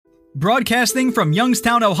Broadcasting from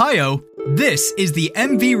Youngstown, Ohio, this is the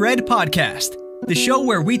MV Red Podcast, the show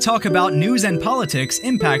where we talk about news and politics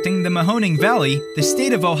impacting the Mahoning Valley, the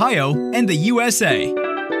state of Ohio, and the USA.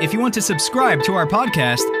 If you want to subscribe to our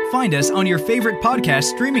podcast, find us on your favorite podcast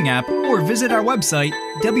streaming app or visit our website,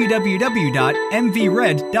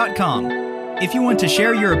 www.mvred.com. If you want to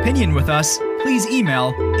share your opinion with us, please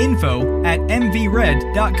email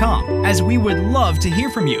info@mvred.com, as we would love to hear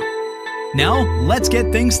from you. Now, let's get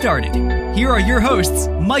things started. Here are your hosts,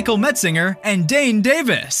 Michael Metzinger and Dane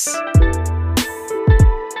Davis.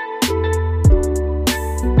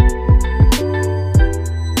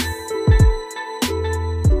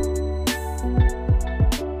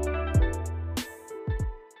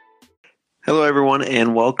 Hello, everyone,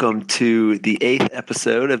 and welcome to the 8th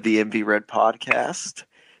episode of the MV Red Podcast.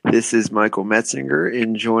 This is Michael Metzinger,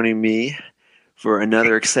 and joining me for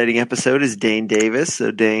another exciting episode is Dane Davis. So,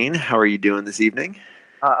 Dane, how are you doing this evening?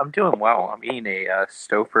 I'm doing well. I'm eating a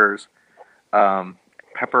Stouffer's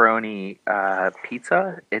pepperoni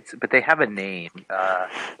pizza. But they have a name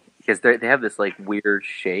because they have this like weird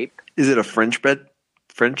shape. Is it a French bread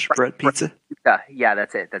pizza? Yeah,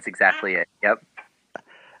 that's it. That's exactly it. Yep.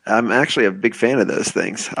 I'm actually a big fan of those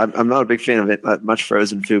things. I'm not a big fan of much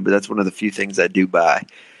frozen food, but that's one of the few things I do buy.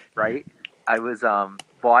 Right. I was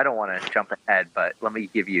Well, I don't want to jump ahead, but let me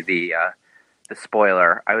give you the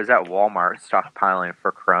spoiler. I was at Walmart stockpiling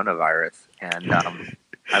for coronavirus, and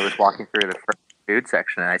I was walking through the food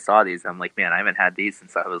section, and I saw these. I'm like, man, I haven't had these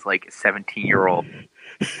since I was like a 17-year-old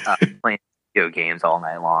playing video games all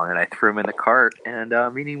night long, and I threw them in the cart, and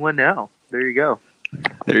I'm eating one now. There you go.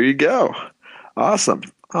 There you go. Awesome.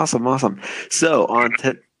 So on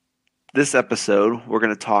this episode, we're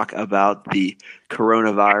going to talk about the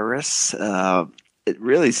coronavirus. It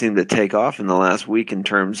really seemed to take off in the last week in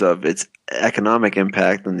terms of its economic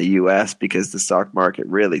impact in the U.S. because the stock market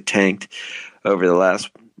really tanked over the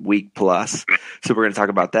last week plus. So we're going to talk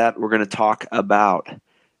about that. We're going to talk about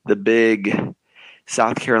the big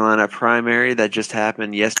South Carolina primary that just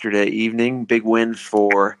happened yesterday evening. Big win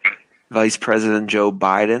for Vice President Joe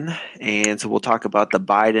Biden. And so we'll talk about the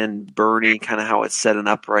Biden-Bernie, kind of how it's setting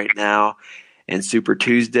up right now, and Super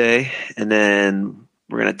Tuesday. And then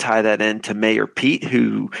we're going to tie that into Mayor Pete,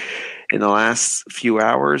 who in the last few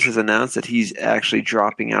hours has announced that he's actually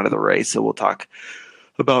dropping out of the race. So we'll talk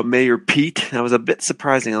about Mayor Pete. That was a bit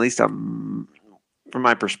surprising, at least from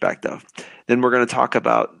my perspective. Then we're going to talk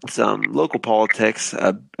about some local politics.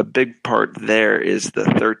 A big part there is the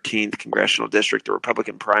 13th Congressional District, the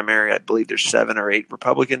Republican primary. I believe there's 7 or 8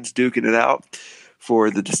 Republicans duking it out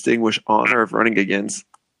for the distinguished honor of running against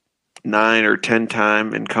 9 or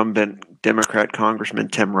 10-time incumbent Democrat Congressman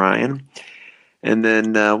Tim Ryan. And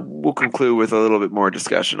then we'll conclude with a little bit more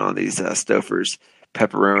discussion on these Stouffer's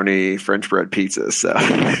pepperoni French bread pizzas.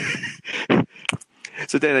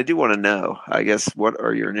 So, Dan, I do want to know, I guess, what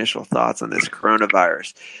are your initial thoughts on this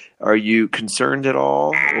coronavirus? Are you concerned at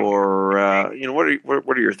all, or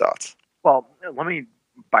what are your thoughts? Well, let me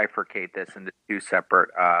bifurcate this into two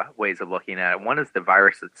separate ways of looking at it. One is the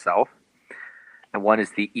virus itself, and one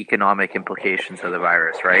is the economic implications of the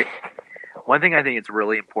virus, right? One thing I think it's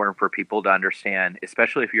really important for people to understand,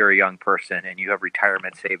 especially if you're a young person and you have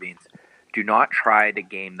retirement savings, do not try to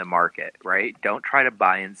game the market, right? Don't try to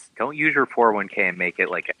buy and don't use your 401k and make it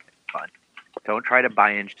like a fund. Don't try to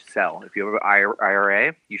buy and sell. If you have an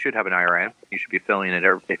IRA, you should have an IRA. You should be filling it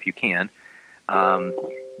if you can.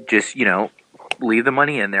 Just, leave the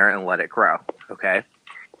money in there and let it grow, okay?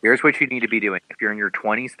 Here's what you need to be doing. If you're in your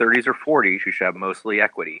 20s, 30s, or 40s, you should have mostly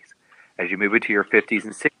equities. As you move into your 50s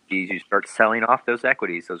and 60s, you start selling off those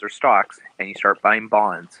equities. Those are stocks, and you start buying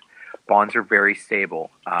bonds. Bonds are very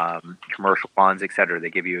stable. Commercial bonds, et cetera, they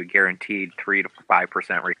give you a guaranteed 3 to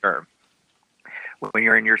 5% return. When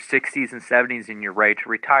you're in your 60s and 70s and you're ready to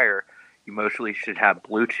retire, you mostly should have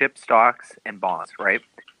blue chip stocks and bonds, right?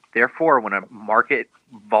 Therefore, when a market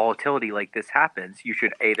volatility like this happens, you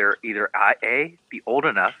should either A, be old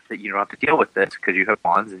enough that you don't have to deal with this because you have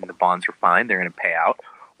bonds and the bonds are fine, they're going to pay out,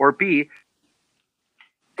 or B,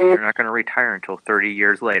 you're not going to retire until 30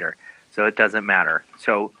 years later, so it doesn't matter.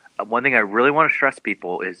 So one thing I really want to stress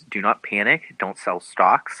people is do not panic, don't sell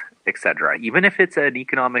stocks, etc. Even if it's an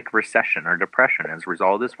economic recession or depression as a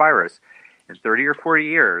result of this virus, in 30 or 40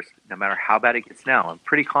 years, no matter how bad it gets now, I'm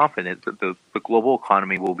pretty confident that the global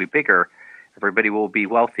economy will be bigger, everybody will be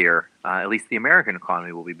wealthier, at least the American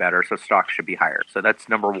economy will be better, so stocks should be higher. So that's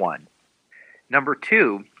number one. Number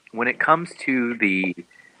two, when it comes to the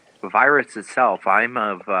virus itself, I'm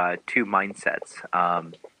of two mindsets.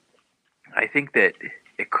 I think that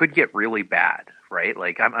it could get really bad, right?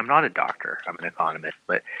 Like I'm not a doctor, I'm an economist,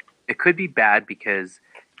 but it could be bad because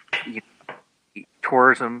you know,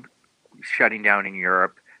 tourism shutting down in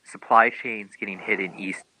Europe, supply chains getting hit in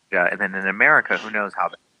East Asia, and then in America, who knows how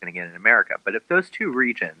that's going to get in America. But if those two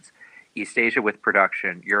regions, East Asia with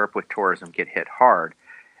production, Europe with tourism, get hit hard,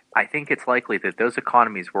 I think it's likely that those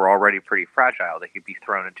economies were already pretty fragile. They could be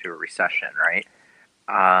thrown into a recession, right?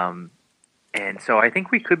 And so I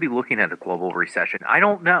think we could be looking at a global recession. I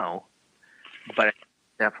don't know, but it's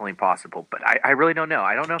definitely possible. But I really don't know.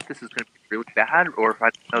 I don't know if this is going to be really bad or if I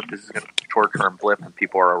don't know if this is going to be a short-term blip and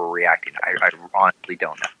people are overreacting. I honestly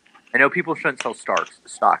don't know. I know people shouldn't sell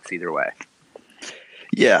stocks either way.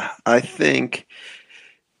 Yeah, I think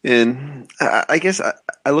I guess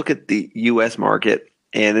I look at the U.S. market,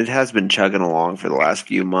 and it has been chugging along for the last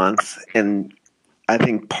few months. And I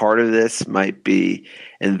think part of this might be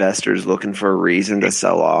investors looking for a reason to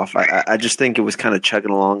sell off. I just think it was kind of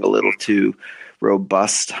chugging along a little too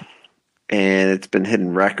robust, and it's been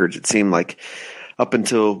hitting records. It seemed like up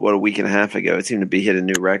until, a week and a half ago, it seemed to be hitting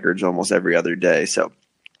new records almost every other day. So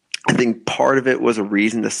I think part of it was a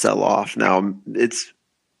reason to sell off. Now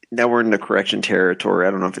we're in the correction territory.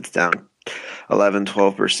 I don't know if it's down 11,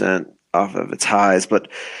 12% off of its highs, but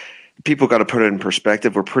people got to put it in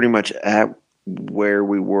perspective. We're pretty much at where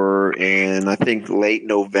we were in, I think, late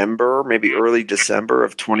November, maybe early December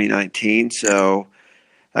of 2019. So,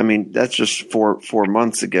 I mean, that's just four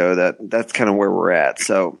months ago. That's kind of where we're at.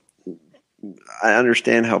 So I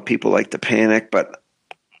understand how people like to panic, but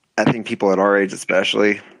I think people at our age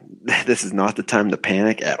especially, this is not the time to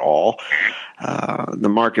panic at all. The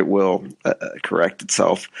market will correct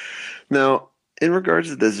itself. Now, in regards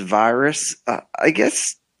to this virus, I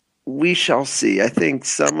guess we shall see. I think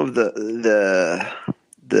some of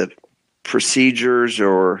the procedures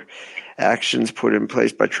or actions put in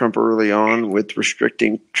place by Trump early on with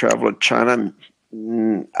restricting travel to China,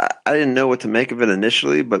 I didn't know what to make of it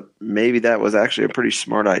initially, but maybe that was actually a pretty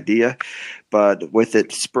smart idea. But with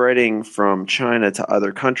it spreading from China to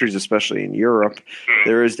other countries, especially in Europe,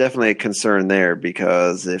 there is definitely a concern there,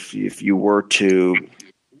 because if you were to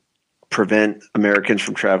prevent Americans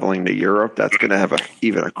from traveling to Europe, that's going to have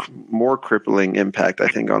even a more crippling impact, I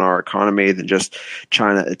think, on our economy than just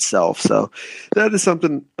China itself. So that is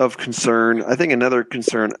something of concern. I think another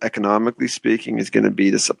concern, economically speaking, is going to be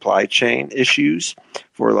the supply chain issues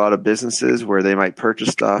for a lot of businesses, where they might purchase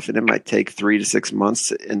stuff and it might take 3 to 6 months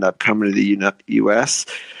to end up coming to the U.S.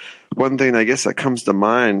 One thing I guess that comes to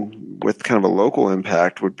mind with kind of a local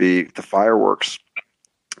impact would be the fireworks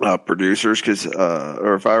producers,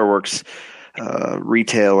 or fireworks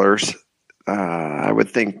retailers. I would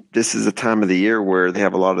think this is a time of the year where they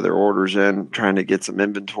have a lot of their orders in, trying to get some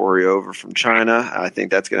inventory over from China. I think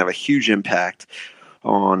that's going to have a huge impact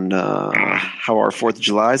on how our 4th of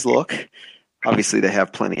Julys look. Obviously, they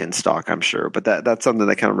have plenty in stock, I'm sure, but that's something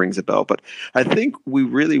that kind of rings a bell. But I think we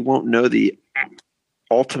really won't know the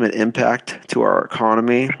ultimate impact to our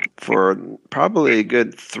economy for probably a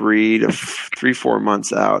good 4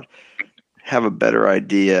 months out. Have a better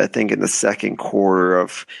idea, I think, in the second quarter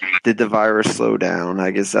of, did the virus slow down?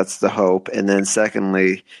 I guess that's the hope. And then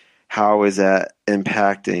secondly, how is that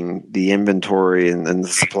impacting the inventory and the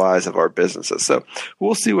supplies of our businesses? So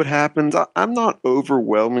we'll see what happens. I'm not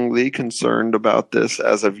overwhelmingly concerned about this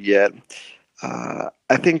as of yet.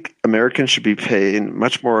 I think Americans should be paying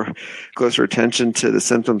much more closer attention to the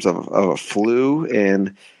symptoms of a flu,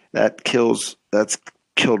 and that's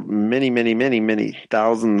killed many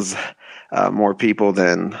thousands more people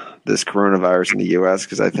than this coronavirus in the U.S.,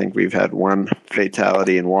 because I think we've had one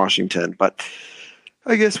fatality in Washington. But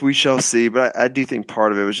I guess we shall see. But I do think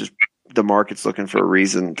part of it was just the market's looking for a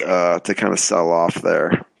reason to kind of sell off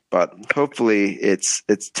there. But hopefully it's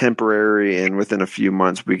temporary, and within a few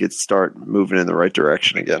months we could start moving in the right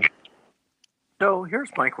direction again. So here's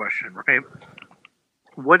my question, right?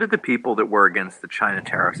 What do the people that were against the China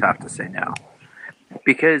tariffs have to say now?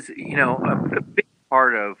 Because, a big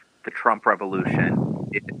part of the Trump revolution,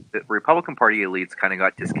 the Republican Party elites kind of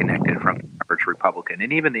got disconnected from the average Republican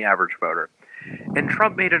and even the average voter. And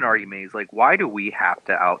Trump made an argument. He's like, why do we have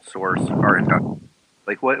to outsource our industrial?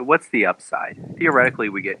 Like, what's the upside? Theoretically,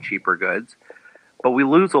 we get cheaper goods, but we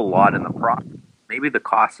lose a lot in the process. Maybe the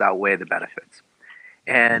costs outweigh the benefits.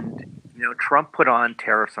 And, Trump put on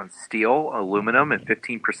tariffs on steel, aluminum, and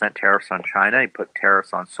 15% tariffs on China. He put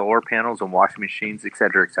tariffs on solar panels and washing machines, et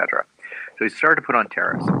cetera, et cetera. So he started to put on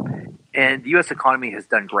tariffs. And the U.S. economy has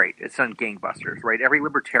done great. It's done gangbusters, right? Every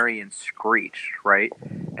libertarian screeched, right?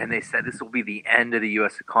 And they said this will be the end of the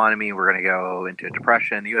U.S. economy. We're going to go into a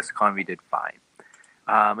depression. The U.S. economy did fine.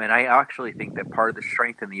 And I actually think that part of the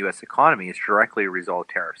strength in the U.S. economy is directly a result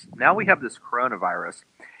of tariffs. Now we have this coronavirus,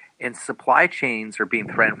 and supply chains are being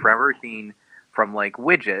threatened for everything from like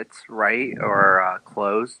widgets, right, or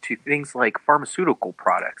clothes to things like pharmaceutical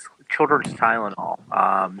products, children's Tylenol,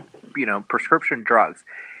 prescription drugs.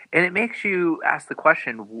 And it makes you ask the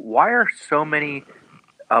question, why are so many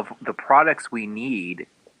of the products we need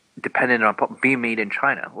dependent on being made in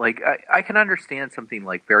China? Like, I can understand something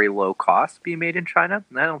like very low cost being made in China,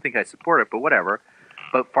 and I don't think I support it, but whatever.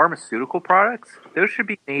 But pharmaceutical products, those should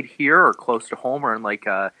be made here or close to home or in like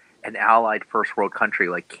an allied first world country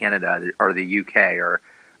like Canada or the UK or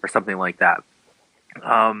something like that.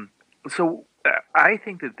 So I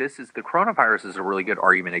think that the coronavirus is a really good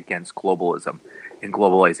argument against globalism and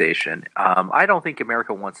globalization. I don't think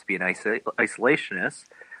America wants to be an isolationist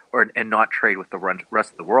and not trade with the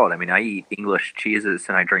rest of the world. I mean, I eat English cheeses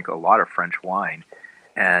and I drink a lot of French wine.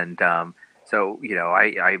 And so,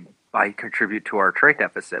 I contribute to our trade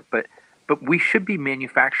deficit, but we should be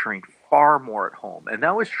manufacturing far more at home, and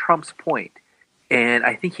that was Trump's point. And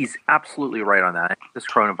I think he's absolutely right on that. This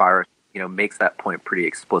coronavirus, makes that point pretty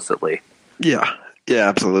explicitly. Yeah,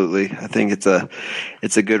 absolutely. I think it's a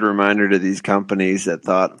good reminder to these companies that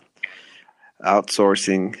thought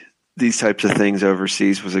outsourcing these types of things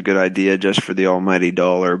overseas was a good idea just for the almighty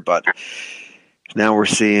dollar, but now we're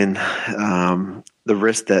seeing the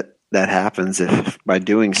risk that happens if by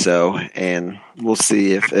doing so, and we'll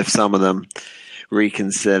see if some of them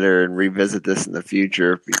reconsider and revisit this in the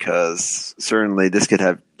future, because certainly this could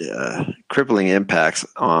have crippling impacts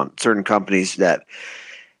on certain companies that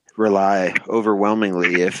rely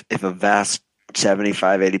overwhelmingly, if a vast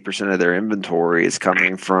 75-80% of their inventory is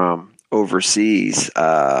coming from overseas,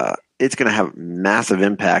 it's going to have massive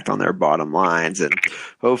impact on their bottom lines. And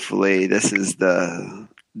hopefully this is the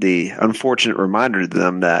unfortunate reminder to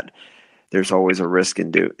them that there's always a risk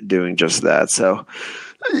in doing just that. So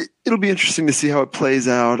it'll be interesting to see how it plays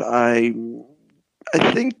out. I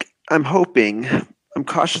think I'm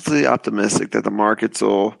cautiously optimistic that the markets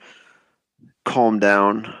will calm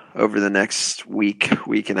down over the next week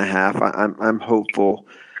and a half. I'm hopeful.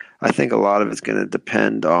 I think a lot of it's going to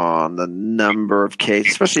depend on the number of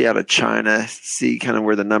cases, especially out of China, see kind of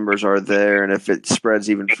where the numbers are there and if it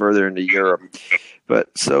spreads even further into Europe.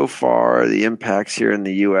 But so far, the impacts here in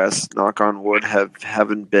the U.S., knock on wood,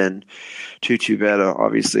 haven't been too bad.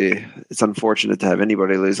 Obviously, it's unfortunate to have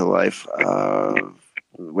anybody lose a life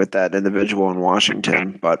with that individual in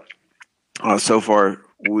Washington. But so far,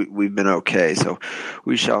 we've been okay. So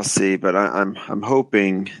we shall see. But I'm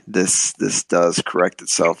hoping this does correct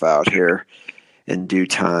itself out here in due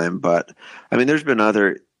time. But I mean, there's been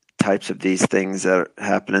other types of these things that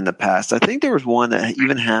happened in the past. I think there was one that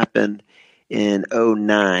even happened in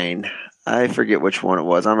 2009. I forget which one it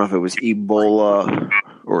was. I don't know if it was Ebola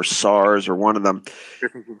or SARS or one of them. You're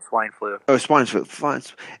thinking swine flu. Oh, swine flu.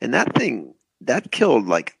 And that thing, that killed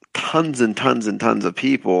like tons and tons and tons of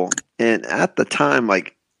people. And at the time,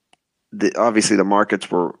 like, obviously the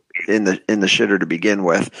markets were in the shitter to begin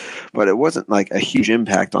with, but it wasn't like a huge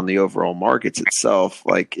impact on the overall markets itself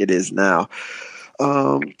like it is now.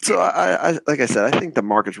 So I like I said, I think the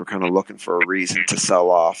markets were kind of looking for a reason to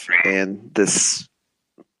sell off, and this,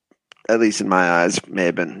 at least in my eyes, may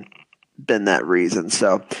have been that reason.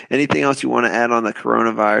 So anything else you want to add on the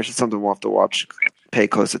coronavirus? It's something we'll have to pay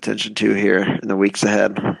close attention to here in the weeks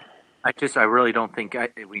ahead. I really don't think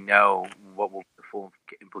we know what will be the full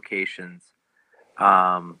implications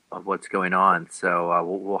of what's going on. So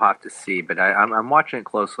we'll have to see. But I'm watching it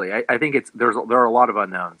closely. I think there are a lot of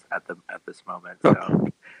unknowns at this moment.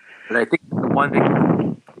 So. But I think the one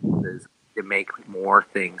thing is to make more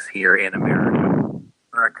things here in America.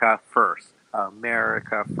 America first.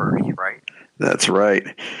 America first, right? That's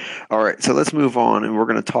right. All right, so let's move on, and we're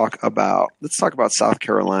going to talk about South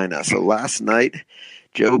Carolina. So last night,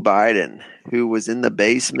 Joe Biden, who was in the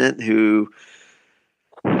basement, who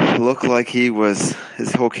looked like his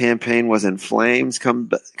whole campaign was in flames,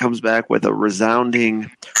 comes back with a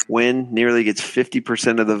resounding win, nearly gets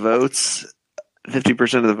 50% of the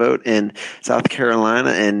vote in South Carolina,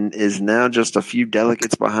 and is now just a few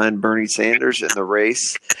delegates behind Bernie Sanders in the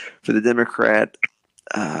race for the Democrat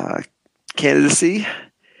candidacy.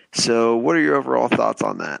 So what are your overall thoughts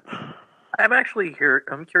on that? I'm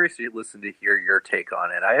curious to listen to hear your take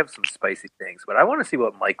on it. I have some spicy things, but I want to see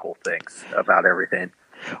what Michael thinks about everything.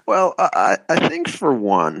 Well, I think for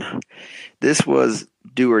one, this was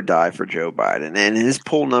do or die for Joe Biden, and his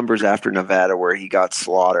poll numbers after Nevada, where he got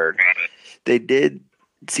slaughtered, they did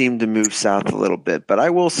seem to move south a little bit. But I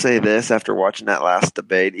will say this, after watching that last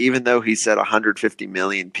debate, even though he said 150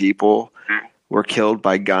 million people were killed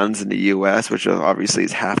by guns in the U.S., which obviously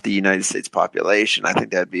is half the United States population, I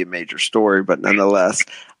think that'd be a major story. But nonetheless,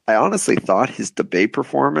 I honestly thought his debate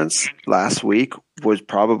performance last week was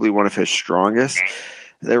probably one of his strongest.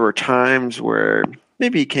 There were times where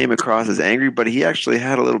maybe he came across as angry, but he actually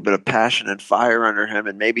had a little bit of passion and fire under him,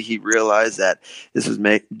 and maybe he realized that this was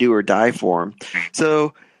do or die for him.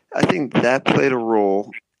 So I think that played a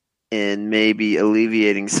role in maybe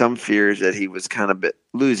alleviating some fears that he was kind of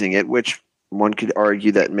losing it, which one could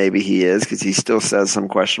argue that maybe he is, because he still says some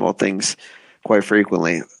questionable things quite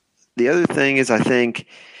frequently. The other thing is, I think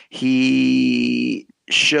he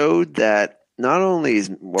showed that not only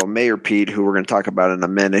is, well, Mayor Pete, who we're going to talk about in a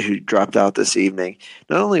minute, who dropped out this evening,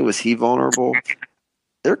 not only was he vulnerable,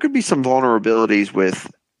 there could be some vulnerabilities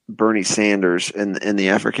with Bernie Sanders in the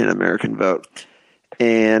African American vote.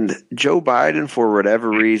 And Joe Biden, for whatever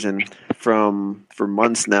reason, for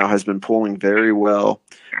months now, has been polling very well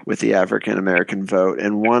with the African American vote.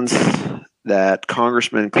 And once that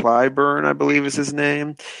Congressman Clyburn, I believe is his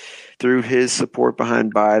name, through his support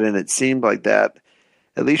behind Biden, it seemed like that,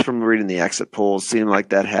 at least from reading the exit polls, seemed like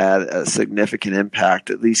that had a significant impact.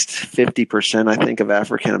 At least 50%, I think, of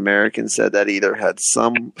African Americans said that either had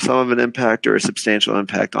some of an impact or a substantial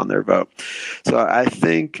impact on their vote. So I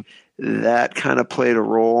think that kind of played a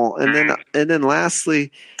role. And then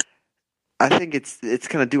lastly, I think it's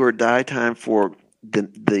kind of do or die time for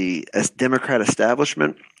the Democrat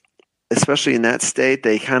establishment. Especially in that state,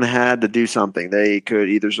 they kind of had to do something. They could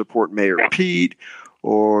either support Mayor Pete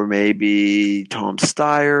or maybe Tom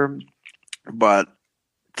Steyer, but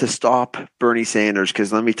to stop Bernie Sanders,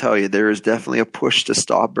 because let me tell you, there is definitely a push to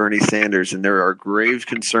stop Bernie Sanders, and there are grave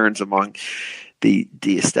concerns among the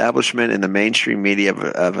establishment and the mainstream media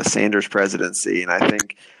of a Sanders presidency. And I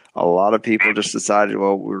think a lot of people just decided,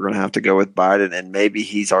 well, we're going to have to go with Biden, and maybe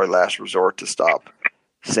he's our last resort to stop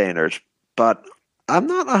Sanders. But I'm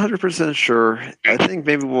not 100% sure. I think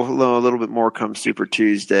maybe we'll know a little bit more come Super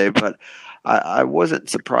Tuesday, but I wasn't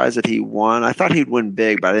surprised that he won. I thought he'd win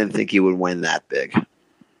big, but I didn't think he would win that big.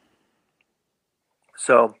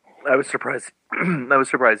 So I was surprised. I was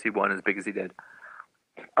surprised he won as big as he did.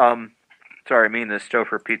 Sorry, me and this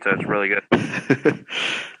Stouffer pizza is really good.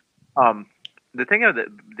 The thing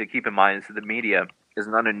to keep in mind is that the media is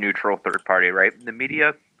not a neutral third party, right? The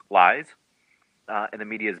media lies, and the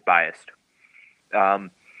media is biased.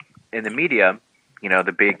 In the media,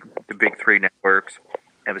 the big three networks,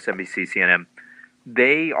 MSNBC, CNN,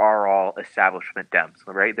 they are all establishment Dems,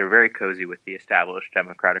 right? They're very cozy with the established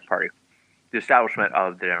Democratic Party, the establishment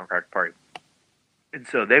of the Democratic Party. And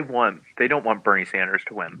so they don't want Bernie Sanders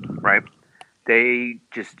to win, right? Bernie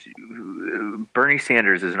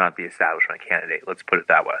Sanders is not the establishment candidate, let's put it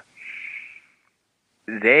that way.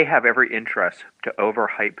 They have every interest to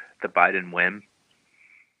overhype the Biden win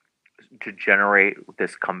to generate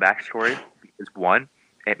this comeback story, because one,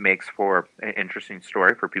 it makes for an interesting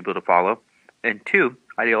story for people to follow, and two,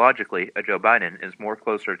 ideologically, a Joe Biden is more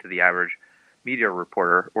closer to the average media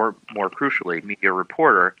reporter, or more crucially, media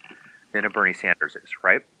reporter, than a Bernie Sanders is,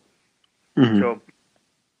 right? Mm-hmm. So,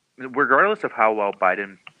 regardless of how well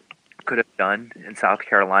Biden could have done in South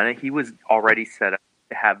Carolina, he was already set up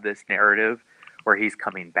to have this narrative where he's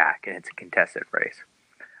coming back, and it's a contested race.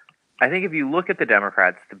 I think if you look at the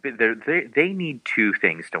Democrats, they need two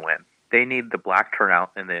things to win. They need the black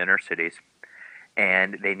turnout in the inner cities,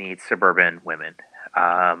 and they need suburban women.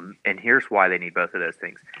 And here's why they need both of those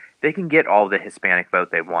things. They can get all the Hispanic vote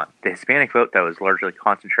they want. The Hispanic vote, though, is largely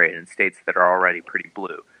concentrated in states that are already pretty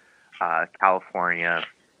blue. California,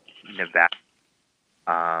 Nevada.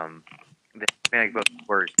 The Hispanic vote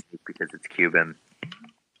is because it's Cuban.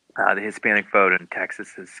 The Hispanic vote in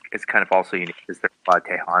Texas is kind of also unique because there are a lot of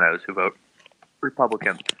Tejanos who vote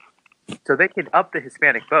Republican. So they can up the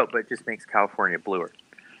Hispanic vote, but it just makes California bluer.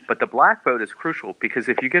 But the black vote is crucial because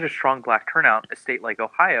if you get a strong black turnout, a state like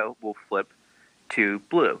Ohio will flip to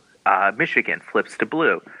blue. Michigan flips to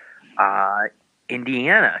blue.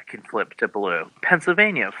 Indiana can flip to blue.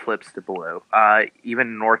 Pennsylvania flips to blue.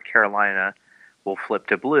 Even North Carolina will flip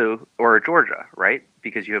to blue, or Georgia, right?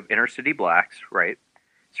 Because you have inner city blacks, right,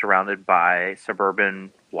 surrounded by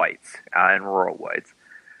suburban whites and rural whites.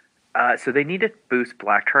 So they need to boost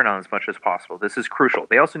black turnout as much as possible. This is crucial.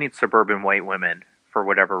 They also need suburban white women for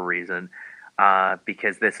whatever reason,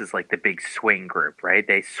 because this is like the big swing group, right?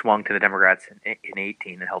 They swung to the Democrats in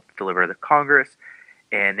 2018 and helped deliver the Congress,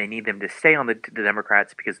 and they need them to stay on the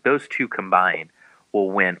Democrats because those two combined will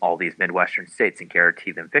win all these Midwestern states and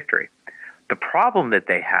guarantee them victory. The problem that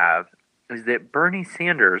they have is that Bernie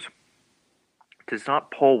Sanders does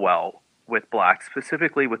not poll well with blacks,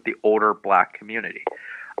 specifically with the older black community.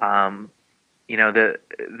 The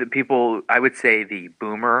people, I would say the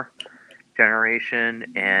boomer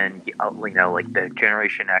generation and like the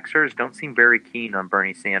Generation Xers don't seem very keen on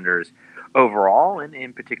Bernie Sanders overall, and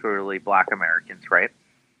in particularly Black Americans, right?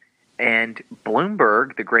 And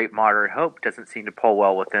Bloomberg, the great moderate hope, doesn't seem to pull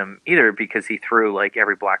well with him either because he threw like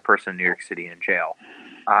every black person in New York City in jail.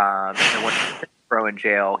 And when he threw in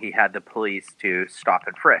jail, he had the police to stop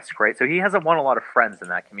and frisk, right? So he hasn't won a lot of friends in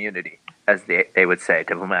that community, as they would say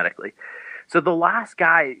diplomatically. So the last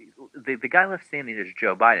guy, the guy left standing is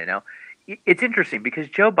Joe Biden. Now, it's interesting because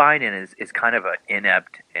Joe Biden is kind of an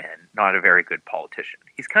inept and not a very good politician.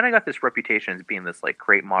 He's kind of got this reputation as being this like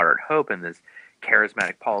great moderate hope and this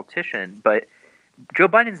charismatic politician, but Joe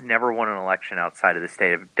Biden's never won an election outside of the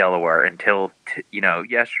state of Delaware until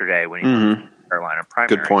yesterday when he won the Carolina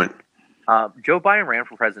primary. Good point. Joe Biden ran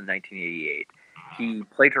for president in 1988. He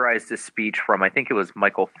plagiarized his speech from, I think it was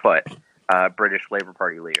Michael Foot, British Labour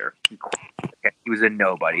Party leader. He was a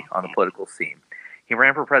nobody on the political scene. He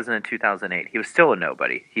ran for president in 2008. He was still a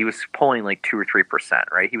nobody. He was polling like 2 or 3%,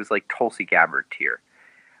 right? He was like Tulsi Gabbard tier.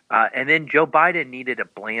 And then Joe Biden needed a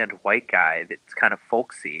bland white guy that's kind of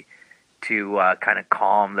folksy to kind of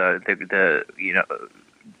calm the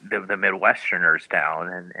Midwesterners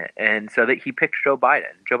down, and so that he picked Joe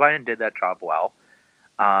Biden. Joe Biden did that job well,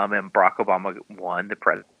 and Barack Obama won the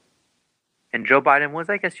president. And Joe Biden was,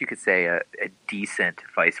 I guess you could say, a decent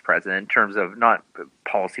vice president in terms of not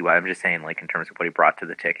policy-wise. I'm just saying, like in terms of what he brought to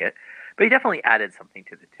the ticket, but he definitely added something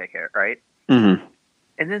to the ticket, right? Mm-hmm.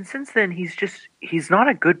 And then since then, he's not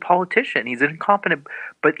a good politician. He's incompetent,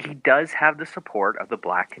 but he does have the support of the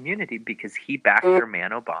black community because he backed their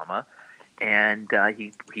man Obama, and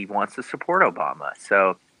he wants to support Obama.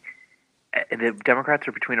 So the Democrats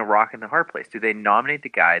are between a rock and a hard place. Do they nominate the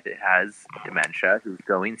guy that has dementia, who's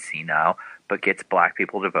going senile, but gets black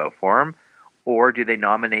people to vote for him? Or do they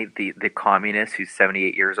nominate the communist who's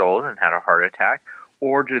 78 years old and had a heart attack?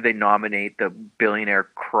 Or do they nominate the billionaire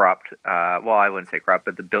corrupt, well, I wouldn't say corrupt,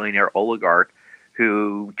 but the billionaire oligarch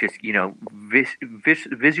who just,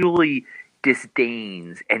 visually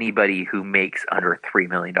disdains anybody who makes under $3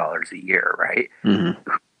 million a year, right?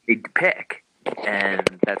 Mm-hmm. They'd pick.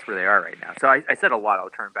 And that's where they are right now. So I said a lot. I'll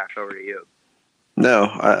turn it back over to you. No,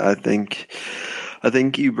 I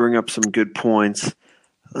think you bring up some good points.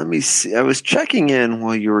 Let me see. I was checking in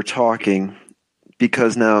while you were talking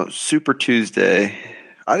because now Super Tuesday,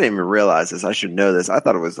 I didn't even realize this. I should know this. I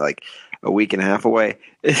thought it was like a week and a half away.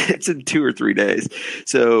 It's in 2 or 3 days.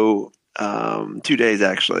 So 2 days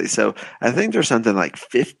actually. So I think there's something like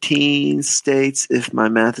 15 states, if my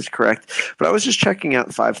math is correct. But I was just checking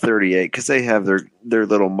out 538 because they have their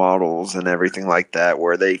little models and everything like that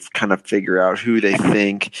where they kind of figure out who they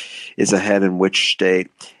think is ahead in which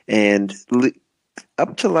state. And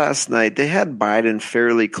up to last night, they had Biden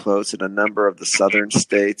fairly close in a number of the southern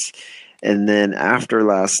states. And then after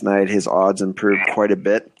last night, his odds improved quite a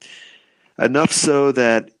bit. Enough so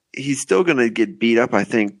that he's still going to get beat up, I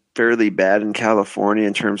think, fairly bad in California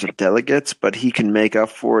in terms of delegates, but he can make up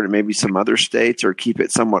for it in maybe some other states or keep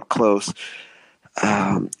it somewhat close.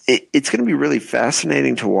 It's going to be really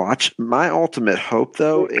fascinating to watch. My ultimate hope,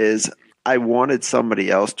 though, is I wanted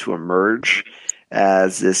somebody else to emerge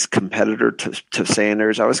as this competitor to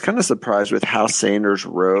Sanders. I was kind of surprised with how Sanders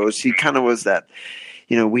rose. He kind of was that,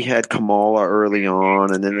 we had Kamala early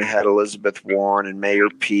on, and then we had Elizabeth Warren and Mayor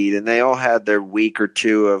Pete, and they all had their week or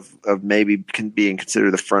two of maybe being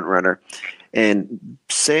considered the front runner. And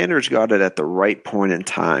Sanders got it at the right point in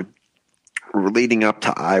time, leading up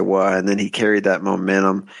to Iowa, and then he carried that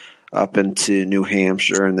momentum up into New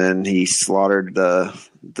Hampshire, and then he slaughtered the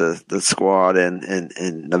squad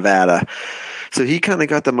in Nevada. So he kind of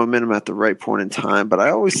got the momentum at the right point in time, but I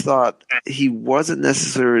always thought he wasn't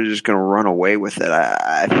necessarily just going to run away with it.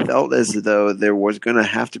 I felt as though there was going to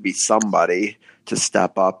have to be somebody to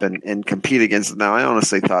step up and compete against it. Now, I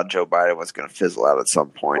honestly thought Joe Biden was going to fizzle out at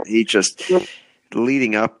some point. He just,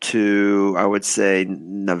 leading up to, I would say,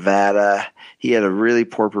 Nevada, he had a really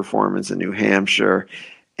poor performance in New Hampshire,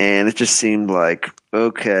 and it just seemed like,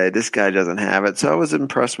 okay, this guy doesn't have it. So I was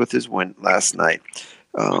impressed with his win last night.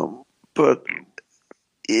 But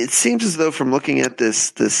it seems as though from looking at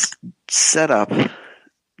this setup,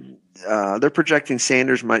 they're projecting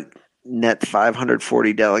Sanders might net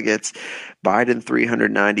 540 delegates, Biden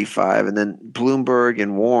 395, and then Bloomberg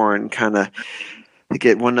and Warren kind of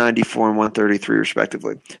get 194 and 133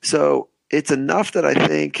 respectively. So it's enough that I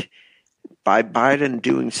think by Biden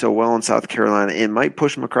doing so well in South Carolina, it might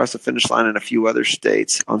push him across the finish line in a few other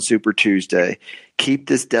states on Super Tuesday. Keep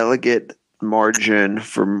this delegate margin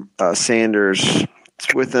from Sanders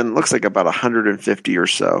within, looks like about 150 or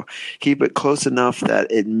so. Keep it close enough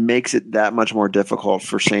that it makes it that much more difficult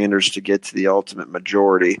for Sanders to get to the ultimate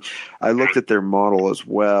majority. I looked at their model as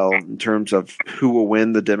well in terms of who will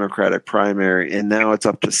win the Democratic primary, and now it's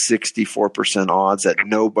up to 64% odds that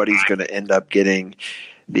nobody's going to end up getting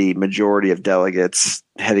the majority of delegates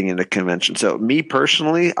heading into convention. So me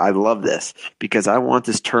personally, I love this because I want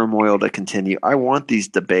this turmoil to continue. I want these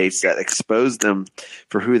debates that expose them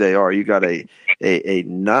for who they are. You got a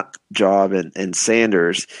nut job in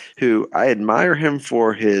Sanders, who I admire him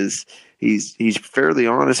for his he's fairly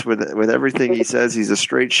honest with everything he says. He's a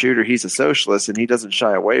straight shooter. He's a socialist and he doesn't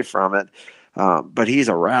shy away from it. But he's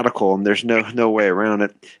a radical and there's no way around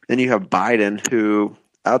it. Then you have Biden, who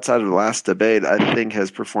outside of the last debate, I think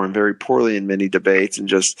has performed very poorly in many debates and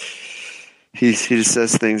he just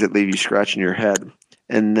says things that leave you scratching your head.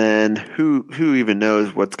 And then who even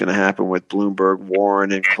knows what's going to happen with Bloomberg,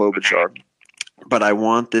 Warren, and Klobuchar. But I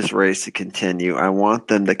want this race to continue. I want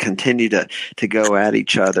them to continue to go at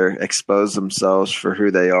each other, expose themselves for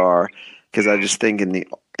who they are, because I just think in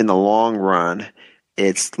the long run,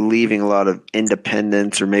 it's leaving a lot of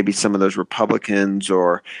independents or maybe some of those Republicans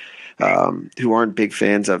or who aren't big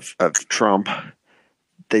fans of Trump.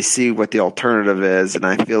 They see what the alternative is, and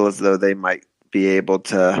I feel as though they might be able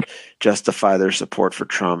to justify their support for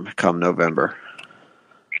Trump come November.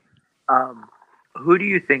 Who do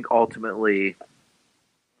you think ultimately?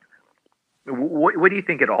 What do you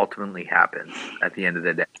think it ultimately happens at the end of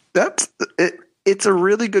the day? That's it. It's a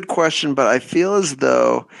really good question, but I feel as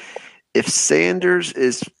though if Sanders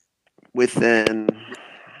is within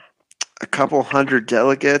a couple hundred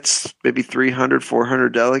delegates, maybe 300, 400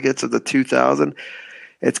 delegates of the 2,000,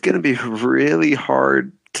 it's going to be really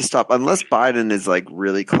hard to stop unless Biden is like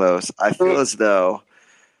really close. I feel as though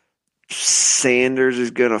Sanders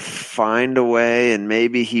is going to find a way, and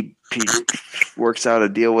maybe he works out a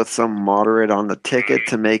deal with some moderate on the ticket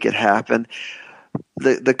to make it happen.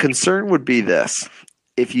 The concern would be this.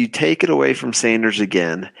 If you take it away from Sanders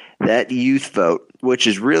again, that youth vote, which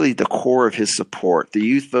is really the core of his support, the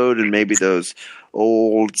youth vote and maybe those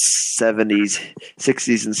old 70s,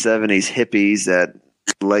 60s and 70s hippies that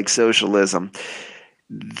like socialism,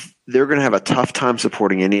 they're going to have a tough time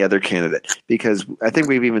supporting any other candidate because I think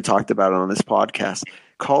we've even talked about it on this podcast.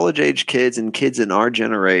 College-age kids and kids in our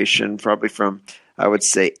generation, probably from, I would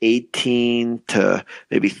say, 18 to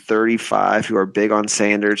maybe 35 who are big on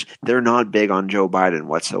Sanders, they're not big on Joe Biden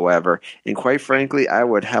whatsoever. And quite frankly, I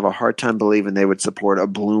would have a hard time believing they would support a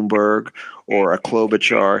Bloomberg or a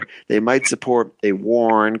Klobuchar. They might support a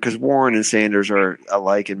Warren because Warren and Sanders are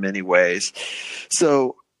alike in many ways.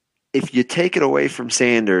 So if you take it away from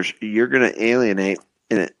Sanders, you're going to alienate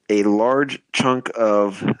a large chunk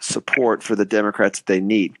of support for the Democrats that they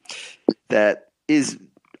need. That is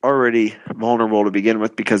already vulnerable to begin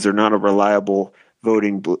with because they're not a reliable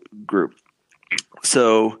voting group.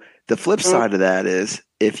 So the flip side of that is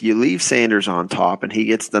if you leave Sanders on top and he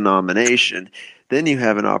gets the nomination, then you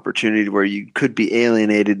have an opportunity where you could be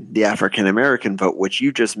alienated the African-American vote, which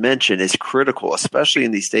you just mentioned is critical, especially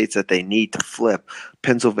in these states that they need to flip,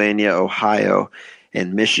 Pennsylvania, Ohio,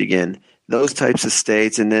 and Michigan, those types of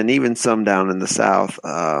states, and then even some down in the South,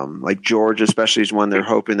 like Georgia especially is one they're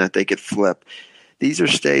hoping that they could flip. These are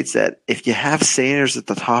states that if you have Sanders at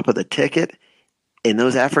the top of the ticket and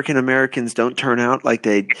those African Americans don't turn out like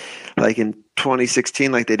in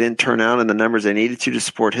 2016, like they didn't turn out in the numbers they needed to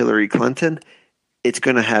support Hillary Clinton, it's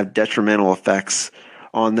going to have detrimental effects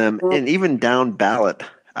on them and even down ballot,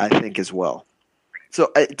 I think, as well. So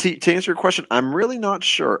to answer your question, I'm really not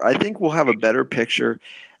sure. I think we'll have a better picture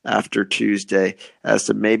after Tuesday as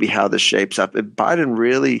to maybe how this shapes up. If Biden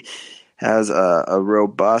really has a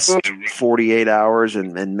robust 48 hours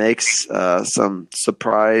and makes some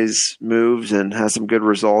surprise moves and has some good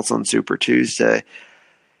results on Super Tuesday,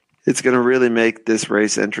 it's going to really make this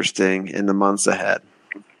race interesting in the months ahead.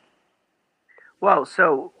 Well,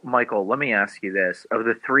 so, Michael, let me ask you this. Of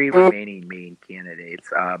the three remaining main candidates,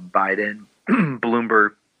 Biden,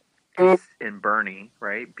 Bloomberg, and Bernie,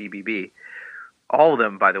 right, BBB, all of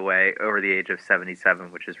them, by the way, over the age of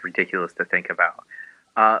 77, which is ridiculous to think about.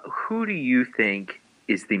 Who do you think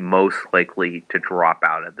is the most likely to drop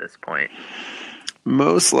out at this point?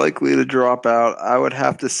 Most likely to drop out, I would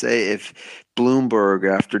have to say if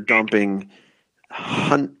Bloomberg, after dumping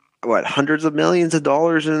hundreds of millions of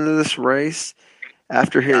dollars into this race,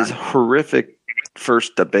 after his horrific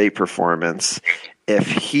first debate performance, if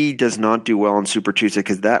he does not do well on Super Tuesday,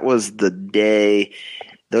 because that was the day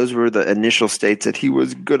those were the initial states that he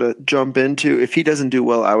was going to jump into. If he doesn't do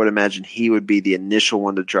well, I would imagine he would be the initial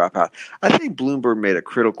one to drop out. I think Bloomberg made a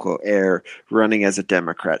critical error running as a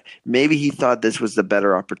Democrat. Maybe he thought this was the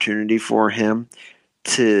better opportunity for him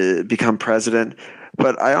to become president.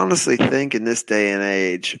 But I honestly think in this day and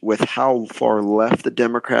age, with how far left the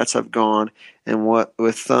Democrats have gone and what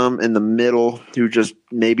with some in the middle who just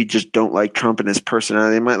don't like Trump and his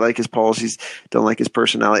personality, they might like his policies, don't like his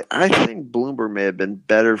personality, I think Bloomberg may have been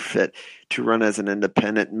better fit to run as an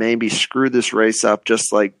independent, maybe screw this race up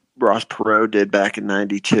just like Ross Perot did back in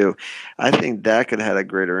 92. I think that could have had a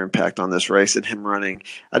greater impact on this race than him running.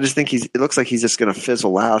 I just think it looks like he's just going to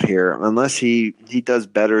fizzle out here unless he does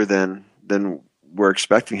better than we're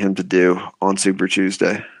expecting him to do on Super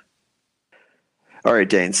Tuesday. All right,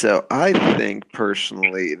 Dane. So I think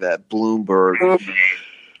personally that Bloomberg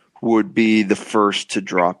would be the first to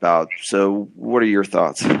drop out. So what are your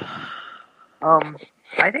thoughts?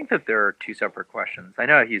 I think that there are two separate questions. I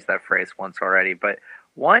know I've used that phrase once already, but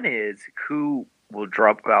one is who will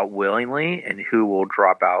drop out willingly and who will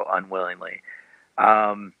drop out unwillingly.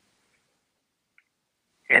 And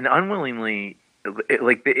unwillingly,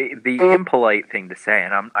 like the impolite thing to say,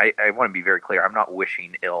 and I want to be very clear, I'm not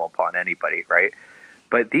wishing ill upon anybody, right?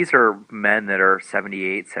 But these are men that are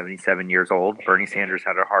 78, 77 years old. Bernie Sanders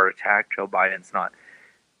had a heart attack. Joe Biden's not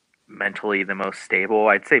mentally the most stable.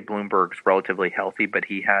 I'd say Bloomberg's relatively healthy, but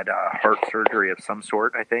he had heart surgery of some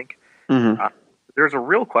sort, I think. Mm-hmm. There's a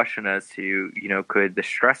real question as to, could the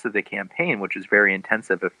stress of the campaign, which is very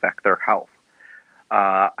intensive, affect their health?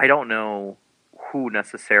 I don't know who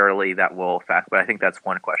necessarily that will affect, but I think that's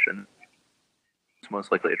one question. It's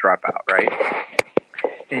most likely to drop out, right?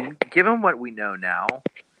 And given what we know now,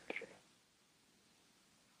 I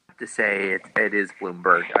have to say it is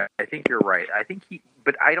Bloomberg. I think you're right. I think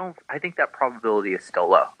that probability is still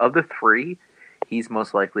low. Of the three, he's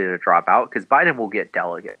most likely to drop out because Biden will get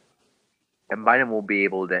delegates. And Biden will be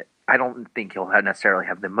able to, I don't think he'll necessarily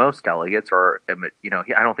have the most delegates or, I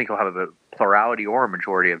don't think he'll have a plurality or a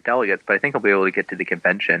majority of delegates, but I think he'll be able to get to the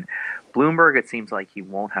convention. Bloomberg, it seems like he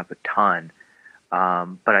won't have a ton.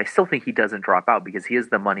 But I still think he doesn't drop out because he has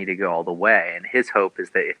the money to go all the way. And his hope is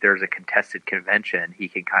that if there's a contested convention, he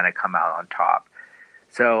can kind of come out on top.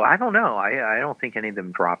 So I don't know. I don't think any of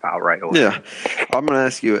them drop out right away. Yeah. I'm going to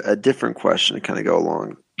ask you a different question to kind of go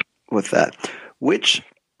along with that. Which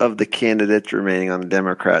of the candidates remaining on the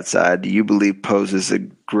Democrat side do you believe poses the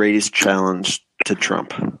greatest challenge to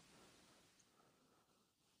Trump?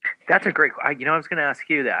 That's a great question. I was going to ask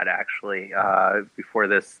you that actually before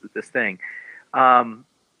this thing. I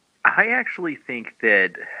actually think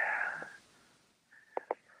that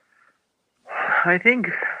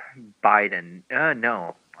Biden.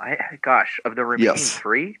 No, of the remaining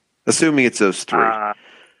three, assuming it's those three.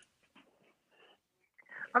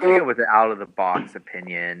 I'm going to go with the out-of-the-box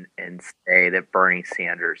opinion and say that Bernie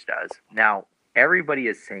Sanders does. Now, everybody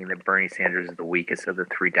is saying that Bernie Sanders is the weakest of the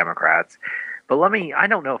three Democrats. But I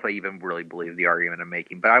don't know if I even really believe the argument I'm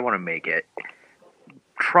making, but I want to make it.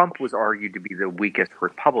 Trump was argued to be the weakest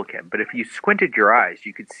Republican, but if you squinted your eyes,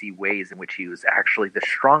 you could see ways in which he was actually the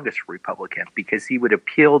strongest Republican because he would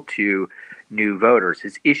appeal to new voters.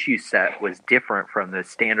 His issue set was different from the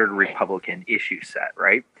standard Republican issue set,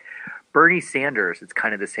 right? Bernie Sanders, it's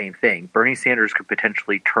kind of the same thing. Bernie Sanders could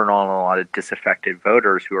potentially turn on a lot of disaffected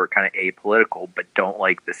voters who are kind of apolitical but don't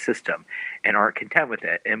like the system and aren't content with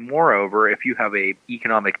it. And moreover, if you have an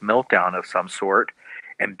economic meltdown of some sort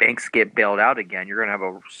and banks get bailed out again, you're going to have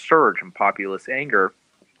a surge in populist anger.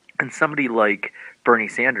 And somebody like Bernie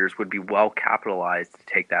Sanders would be well capitalized to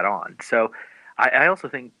take that on. So I also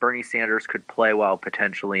think Bernie Sanders could play well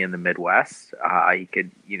potentially in the Midwest. He could,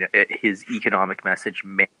 his economic message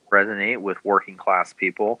may resonate with working class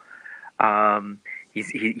people.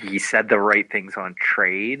 He said the right things on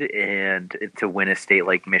trade and to win a state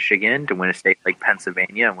like Michigan, to win a state like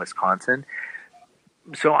Pennsylvania and Wisconsin.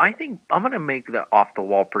 So I think I'm going to make the off the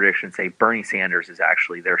wall prediction, say Bernie Sanders is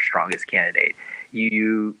actually their strongest candidate.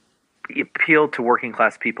 You appeal to working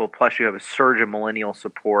class people, plus you have a surge in millennial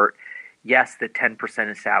support. Yes, the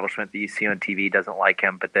 10% establishment that you see on TV doesn't like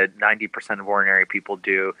him, but the 90% of ordinary people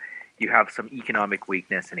do. You have some economic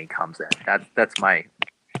weakness, and he comes in. That's my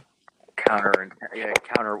counter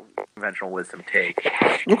conventional wisdom take.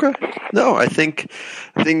 Okay. No, I think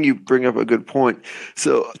you bring up a good point.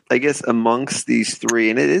 So I guess amongst these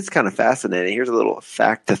three, and it is kind of fascinating. Here's a little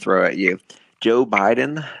fact to throw at you. Joe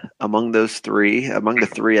Biden, among the three,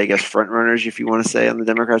 I guess, front runners, if you want to say, on the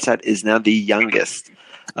Democrat side, is now the youngest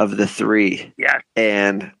of the three. Yeah.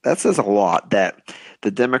 And that says a lot that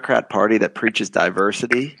the Democrat Party that preaches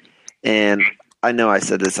diversity and I know I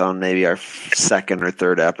said this on maybe our second or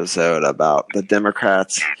third episode about the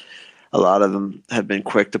Democrats. A lot of them have been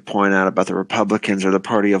quick to point out about the Republicans are the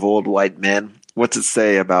party of old white men. What's it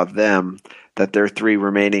say about them that their three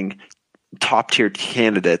remaining top-tier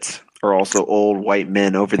candidates are also old white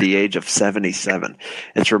men over the age of 77?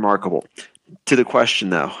 It's remarkable. To the question,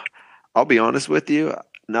 though, I'll be honest with you.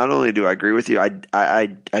 Not only do I agree with you,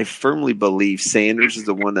 I firmly believe Sanders is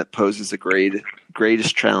the one that poses the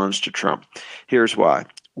greatest challenge to Trump. Here's why.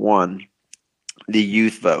 One, the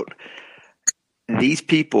youth vote. These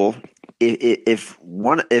people,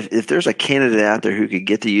 if there's a candidate out there who could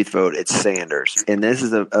get the youth vote, it's Sanders. And this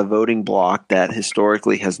is a voting bloc that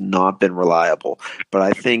historically has not been reliable. But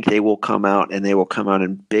I think they will come out, and they will come out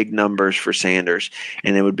in big numbers for Sanders.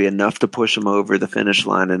 And it would be enough to push him over the finish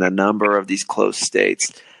line in a number of these close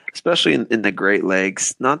states, especially in the Great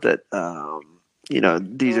Lakes. Not that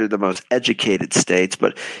these are the most educated states,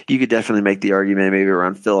 but you could definitely make the argument maybe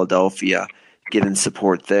around Philadelphia, getting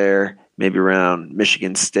support there. Maybe around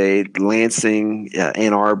Michigan State, Lansing,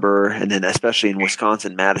 Ann Arbor, and then especially in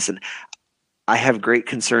Wisconsin, Madison. I have great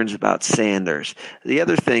concerns about Sanders. The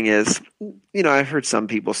other thing is, I've heard some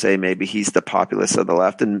people say maybe he's the populist of the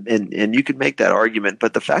left, and you could make that argument.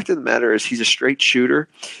 But the fact of the matter is he's a straight shooter.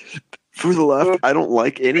 For the left, I don't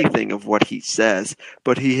like anything of what he says,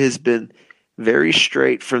 but he has been very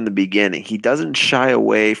straight from the beginning. He doesn't shy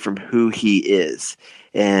away from who he is.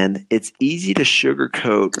 And it's easy to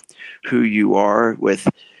sugarcoat who you are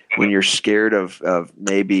when you're scared of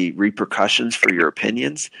maybe repercussions for your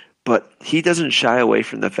opinions. But he doesn't shy away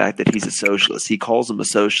from the fact that he's a socialist. He calls him a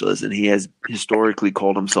socialist, and he has historically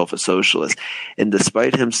called himself a socialist. And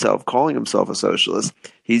despite himself calling himself a socialist,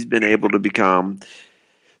 he's been able to become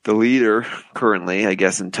the leader currently, I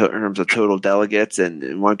guess, in terms of total delegates.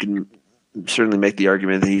 And one can certainly make the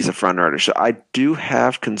argument that he's a front runner. So I do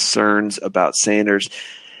have concerns about Sanders.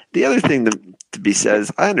 The other thing to be said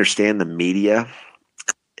is I understand the media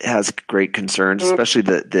has great concerns, especially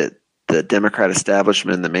the Democrat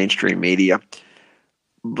establishment and the mainstream media.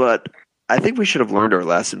 But I think we should have learned our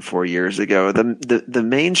lesson 4 years ago. The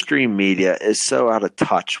mainstream media is so out of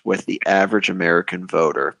touch with the average American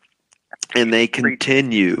voter. And they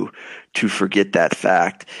continue to forget that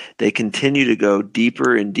fact. They continue to go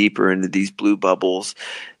deeper and deeper into these blue bubbles.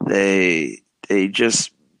 They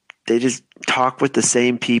just talk with the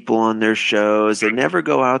same people on their shows. They never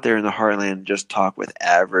go out there in the heartland and just talk with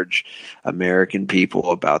average American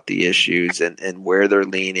people about the issues and where they're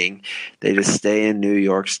leaning. They just stay in New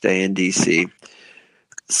York, stay in D.C.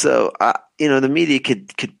 So, the media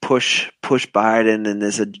could push Biden and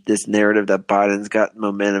this narrative that Biden's got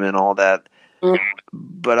momentum and all that.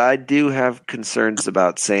 But I do have concerns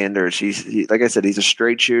about Sanders. He, like I said, he's a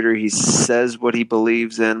straight shooter. He says what he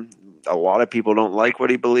believes in. A lot of people don't like what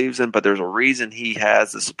he believes in, but there's a reason he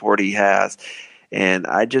has the support he has. And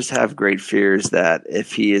I just have great fears that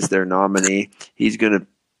if he is their nominee, he's going to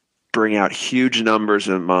bring out huge numbers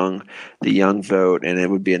among the young vote, and it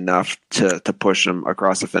would be enough to push him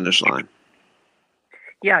across the finish line.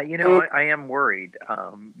 Yeah, I am worried.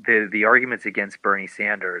 The arguments against Bernie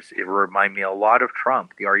Sanders, it remind me a lot of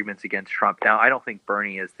Trump, the arguments against Trump. Now, I don't think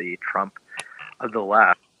Bernie is the Trump of the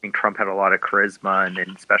left. I think Trump had a lot of charisma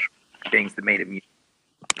and special things that made him unique.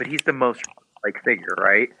 But he's the most like figure,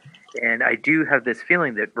 right? And I do have this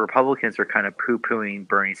feeling that Republicans are kind of poo-pooing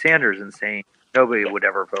Bernie Sanders and saying nobody would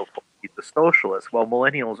ever vote for him. He's a socialist. Well,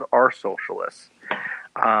 millennials are socialists.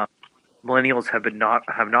 Millennials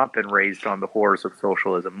have not been raised on the horrors of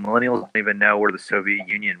socialism. Millennials don't even know where the Soviet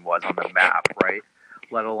Union was on the map, right?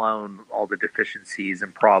 Let alone all the deficiencies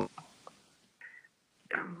and problems.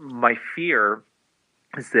 My fear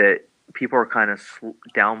is that people are kind of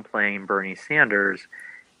downplaying Bernie Sanders,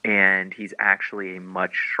 and he's actually a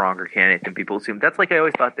much stronger candidate than people assume. That's like I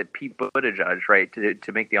always thought that Pete Buttigieg, right,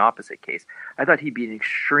 to make the opposite case. I thought he'd be an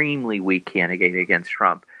extremely weak candidate against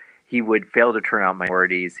Trump. He would fail to turn out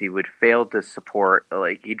minorities. He would fail to support,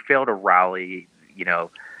 he'd fail to rally,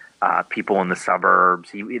 people in the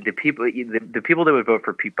suburbs. The people that would vote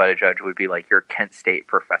for Pete Buttigieg would be like your Kent State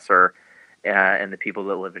professor, and the people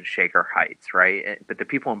that live in Shaker Heights, right? But the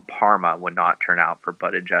people in Parma would not turn out for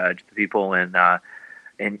Buttigieg. The people in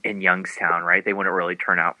Youngstown, right? They wouldn't really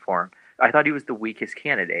turn out for him. I thought he was the weakest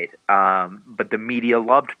candidate, but the media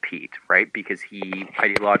loved Pete, right? Because he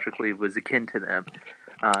ideologically was akin to them.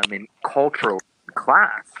 And cultural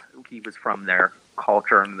class, he was from their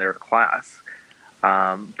culture and their class.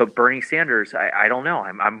 But Bernie Sanders, I don't know.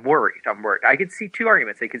 I'm worried. I could see two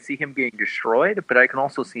arguments. I could see him being destroyed, but I can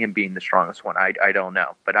also see him being the strongest one. I don't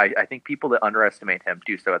know. But I think people that underestimate him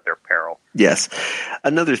do so at their peril. Yes.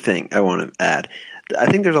 Another thing I want to add. I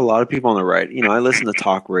think there's a lot of people on the right. I listen to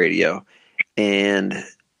talk radio, and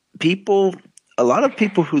a lot of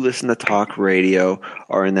people who listen to talk radio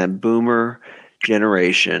are in that boomer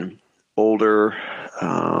generation, older.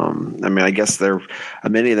 I guess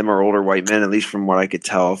many of them are older white men, at least from what I could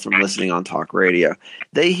tell from listening on talk radio.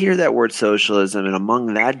 They hear that word socialism, and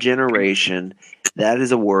among that generation, that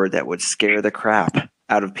is a word that would scare the crap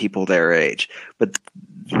out of people their age. But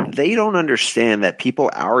they don't understand that people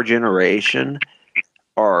our generation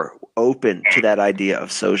are open to that idea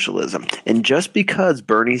of socialism. And just because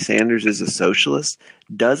Bernie Sanders is a socialist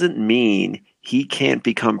doesn't mean he can't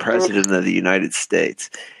become president of the United States.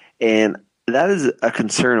 And that is a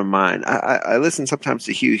concern of mine. I listen sometimes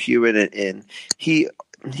to Hugh Hewitt, and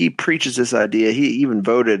he preaches this idea. He even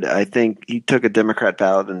voted, I think he took a Democrat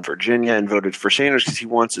ballot in Virginia and voted for Sanders because he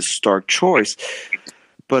wants a stark choice.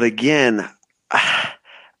 But again,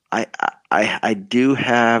 I do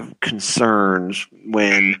have concerns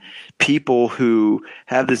when people who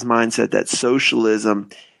have this mindset that socialism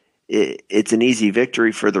it's an easy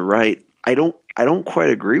victory for the right. I don't quite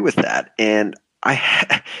agree with that, and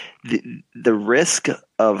the risk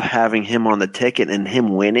of having him on the ticket and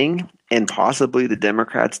him winning, and possibly the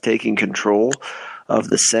Democrats taking control of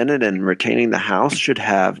the Senate and retaining the House, should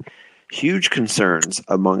have huge concerns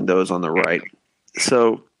among those on the right.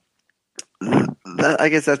 So I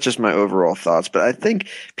guess that's just my overall thoughts. But I think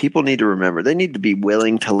people need to remember they need to be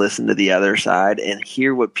willing to listen to the other side and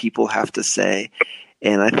hear what people have to say.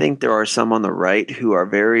 And I think there are some on the right who are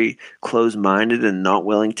very closed-minded and not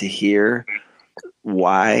willing to hear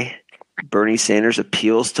why Bernie Sanders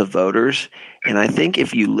appeals to voters. And I think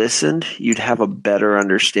if you listened, you'd have a better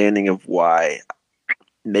understanding of why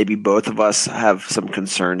maybe both of us have some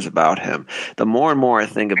concerns about him. The more and more I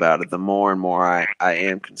think about it, the more and more I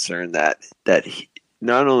am concerned that he,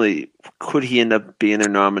 not only could he end up being their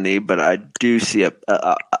nominee, but I do see a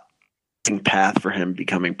path for him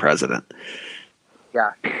becoming president.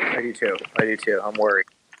 Yeah, I do too. I'm worried,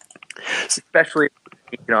 especially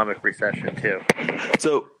economic recession too.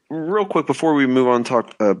 So real quick, before we move on,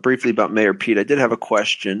 talk briefly about Mayor Pete. I did have a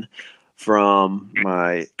question from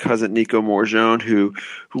my cousin Nico Morjone, who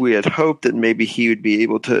we had hoped that maybe he would be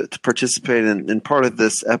able to participate in part of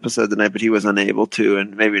this episode tonight, but he was unable to,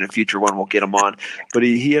 and maybe in a future one we'll get him on. But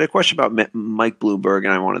he had a question about Mike Bloomberg,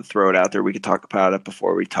 and I wanted to throw it out there. We could talk about it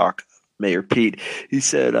before we talk Mayor Pete. He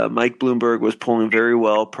said Mike Bloomberg was polling very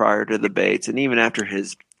well prior to the debates, and even after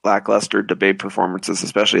his lackluster debate performances,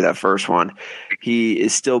 especially that first one, he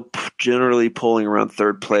is still generally polling around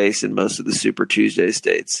third place in most of the Super Tuesday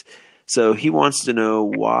states. So he wants to know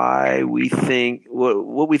why we think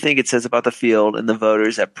what we think it says about the field and the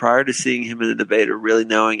voters that prior to seeing him in the debate or really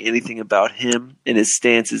knowing anything about him and his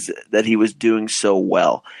stances that he was doing so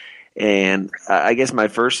well. And I guess my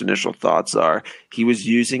first initial thoughts are he was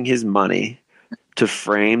using his money to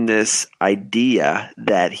frame this idea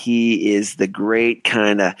that he is the great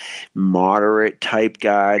kind of moderate type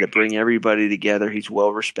guy to bring everybody together. He's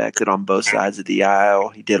well respected on both sides of the aisle.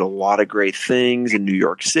 He did a lot of great things in New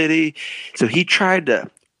York City. So he tried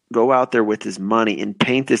to go out there with his money and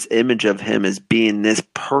paint this image of him as being this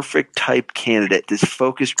perfect type candidate, this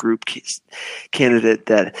focus group candidate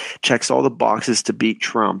that checks all the boxes to beat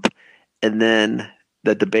Trump. And then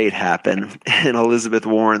the debate happened, and Elizabeth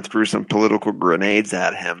Warren threw some political grenades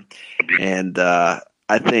at him, and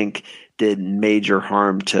I think did major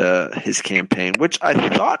harm to his campaign, which I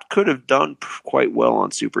thought could have done quite well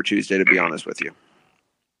on Super Tuesday, to be honest with you.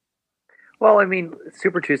 Well, I mean,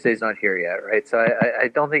 Super Tuesday's not here yet, right? So I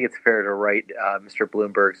don't think it's fair to write Mr.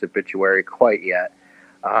 Bloomberg's obituary quite yet.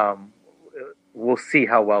 We'll see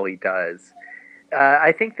how well he does.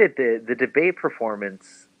 I think that the debate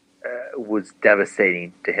performance was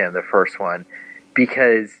devastating to him, the first one,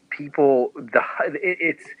 because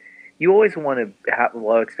you always want to have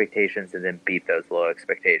low expectations and then beat those low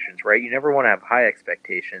expectations, right? You never want to have high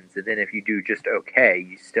expectations, and then if you do just okay,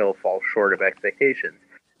 you still fall short of expectations.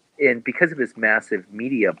 And because of his massive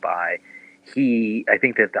media buy, I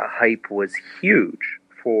think that the hype was huge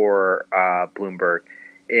for Bloomberg.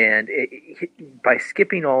 And by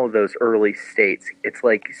skipping all of those early states, it's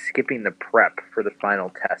like skipping the prep for the final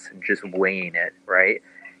test and just weighing it, right?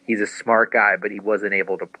 He's a smart guy, but he wasn't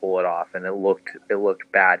able to pull it off, and it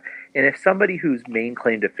looked bad. And if somebody whose main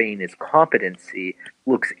claim to fame is competency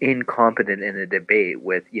looks incompetent in a debate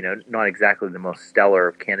with, not exactly the most stellar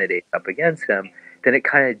of candidates up against him, then it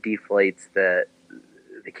kind of deflates the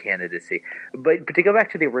candidacy. But to go back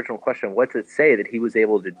to the original question, what's it say that he was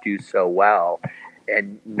able to do so well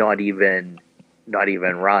and not even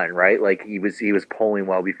run, right? Like he was polling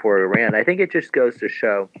well before he ran. I think it just goes to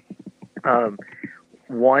show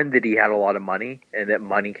one, that he had a lot of money and that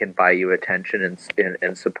money can buy you attention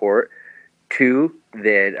and support. Two,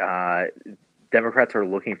 that Democrats are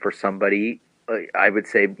looking for somebody, I would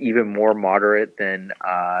say, even more moderate than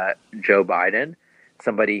Joe Biden.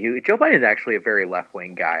 Somebody who Joe Biden is actually a very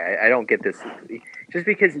left-wing guy. I don't get this. Just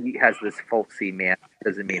because he has this folksy man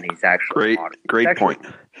doesn't mean he's actually moderate. Great point.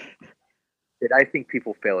 That I think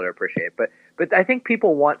people fail to appreciate. But I think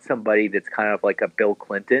people want somebody that's kind of like a Bill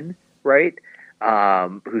Clinton, right?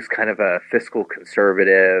 Who's kind of a fiscal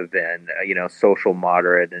conservative and social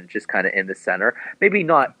moderate and just kind of in the center. Maybe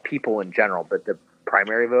not people in general, but the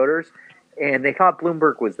primary voters. And they thought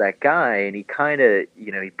Bloomberg was that guy, and he kind of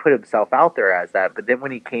he put himself out there as that. But then when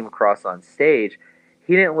he came across on stage,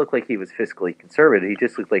 he didn't look like he was fiscally conservative. He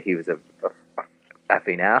just looked like he was a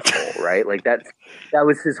effing asshole, right? Like that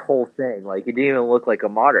was his whole thing. Like he didn't even look like a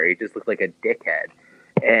moderate. He just looked like a dickhead.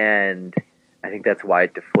 And I think that's why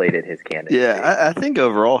it deflated his candidacy. Yeah, I think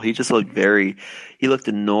overall he just looked he looked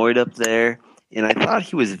annoyed up there. And I thought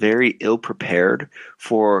he was very ill prepared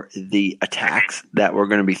for the attacks that were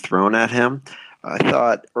going to be thrown at him. I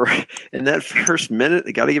thought in that first minute,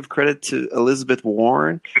 I got to give credit to Elizabeth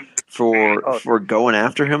Warren for going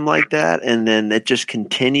after him like that. And then it just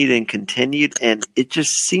continued and continued. And it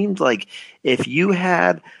just seemed like if you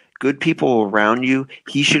had good people around you,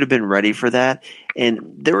 he should have been ready for that. And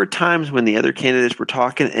there were times when the other candidates were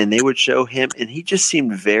talking and they would show him and he just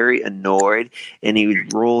seemed very annoyed and he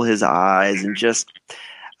would roll his eyes and just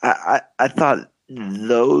I thought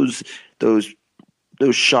those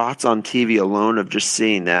shots on TV alone of just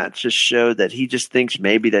seeing that just showed that he just thinks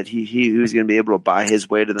maybe that he was going to be able to buy his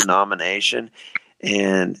way to the nomination,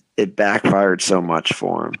 and it backfired so much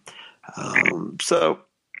for him. So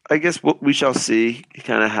I guess we shall see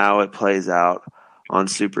kind of how it plays out on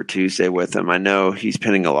Super Tuesday with him. I know he's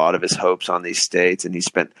pinning a lot of his hopes on these states, and he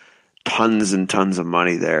spent tons and tons of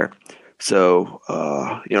money there. So,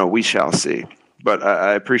 we shall see. But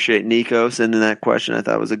I appreciate Nico sending that question. I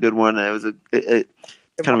thought it was a good one. It was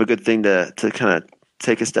kind of a good thing to kind of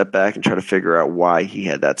take a step back and try to figure out why he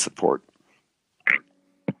had that support.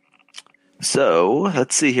 So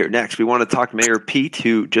let's see here. Next, we want to talk Mayor Pete,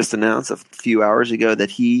 who just announced a few hours ago that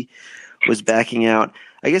he was backing out.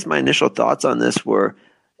 I guess my initial thoughts on this were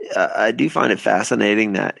I do find it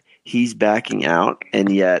fascinating that he's backing out,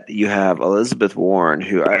 and yet you have Elizabeth Warren,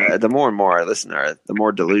 who the more and more I listen to her, the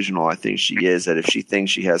more delusional I think she is, that if she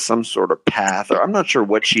thinks she has some sort of path, or I'm not sure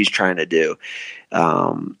what she's trying to do.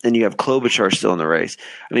 And you have Klobuchar still in the race.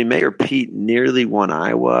 I mean, Mayor Pete nearly won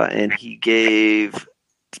Iowa, and he gave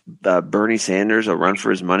Bernie Sanders a run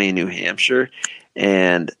for his money in New Hampshire.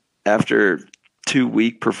 And after 2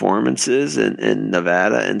 weak performances in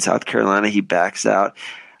Nevada and South Carolina, he backs out.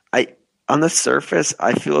 On the surface,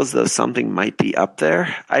 I feel as though something might be up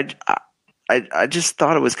there. I just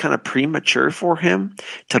thought it was kind of premature for him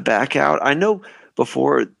to back out. I know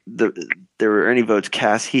before there were any votes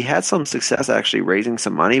cast, he had some success actually raising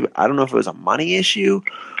some money, but I don't know if it was a money issue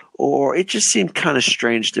or it just seemed kind of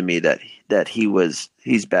strange to me that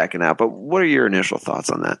he's backing out. But what are your initial thoughts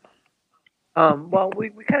on that? Well,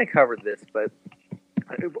 we kind of covered this, but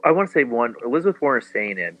I want to say one, Elizabeth Warren is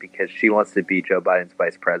staying in because she wants to be Joe Biden's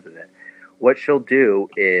vice president. What she'll do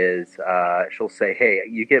is she'll say, hey,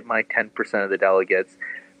 you get my 10% of the delegates,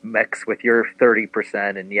 mix with your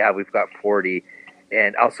 30%, and yeah, we've got 40,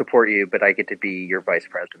 and I'll support you, but I get to be your vice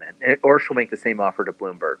president. Or she'll make the same offer to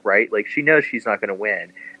Bloomberg, right? Like she knows she's not going to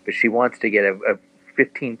win, but she wants to get a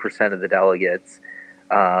 15% of the delegates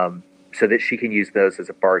so that she can use those as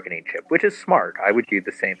a bargaining chip, which is smart. I would do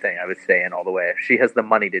the same thing. I would stay in all the way. If she has the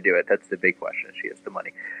money to do it, that's the big question. She has the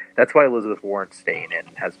money. That's why Elizabeth Warren's staying in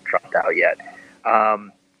and hasn't dropped out yet.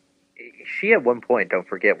 She, at one point, don't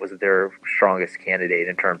forget, was their strongest candidate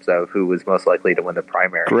in terms of who was most likely to win the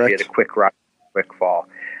primary. Correct. She had a quick rise, quick fall.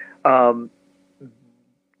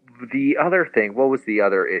 The other thing, what was the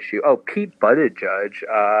other issue? Oh, Pete Buttigieg.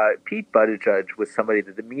 Pete Buttigieg was somebody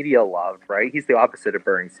that the media loved, right? He's the opposite of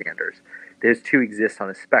Bernie Sanders. Those two exist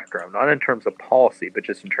on a spectrum, not in terms of policy, but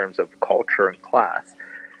just in terms of culture and class.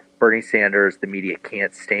 Bernie Sanders, the media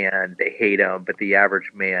can't stand. They hate him, but the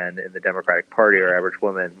average man in the Democratic Party or average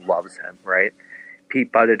woman loves him, right?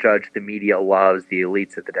 Pete Buttigieg, the media loves. The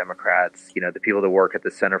elites at the Democrats, the people that work at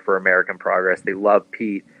the Center for American Progress, they love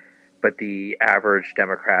Pete. But the average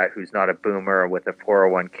Democrat who's not a boomer with a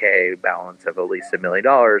 401k balance of at least $1 million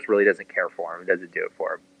really doesn't care for him. Doesn't do it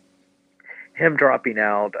for him. Him dropping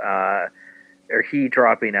out, or he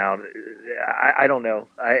dropping out, I don't know.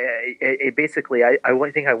 I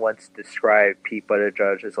think I once described Pete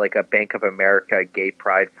Buttigieg as like a Bank of America gay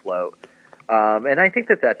pride float. And I think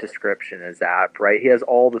that description is apt, right? He has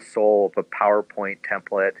all the soul of a PowerPoint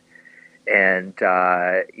template and,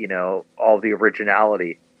 all the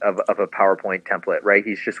originality of a PowerPoint template, right?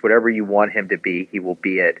 He's just whatever you want him to be, he will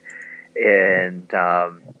be it. And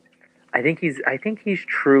I think he's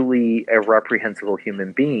truly a reprehensible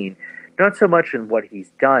human being, not so much in what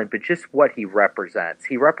he's done, but just what he represents.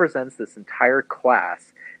 He represents this entire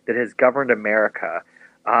class that has governed America.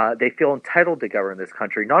 They feel entitled to govern this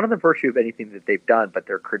country, not on the virtue of anything that they've done, but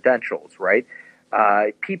their credentials, right?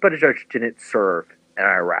 Pete Buttigieg didn't serve in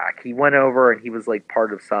Iraq. He went over and he was like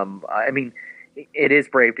part of some, it is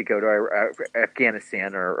brave to go to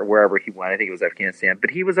Afghanistan or wherever he went. I think it was Afghanistan,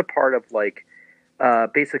 but he was a part of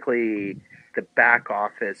basically the back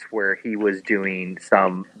office where he was doing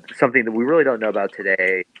something that we really don't know about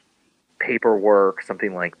today, paperwork,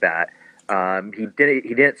 something like that. He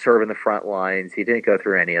didn't serve in the front lines. He didn't go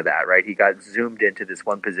through any of that, right? He got zoomed into this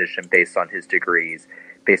one position based on his degrees,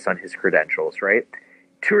 based on his credentials, right?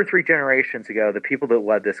 2 or 3 generations ago, the people that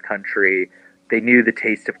led this country, they knew the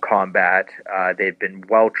taste of combat. They'd been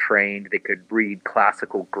well trained. They could read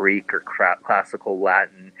classical Greek or classical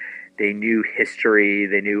Latin. They knew history.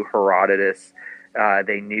 They knew Herodotus.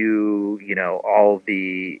 They knew, all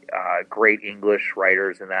the great English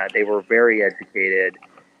writers and that. They were very educated.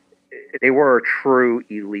 They were a true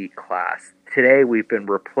elite class. Today, we've been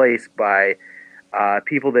replaced by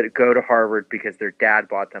people that go to Harvard because their dad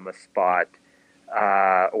bought them a spot,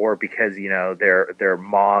 or because their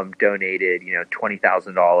mom donated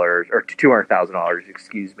 $20,000 or $200,000,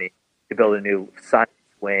 excuse me, to build a new science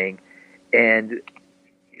wing, and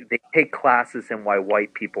they take classes in why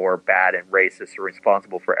white people are bad and racist or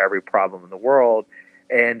responsible for every problem in the world.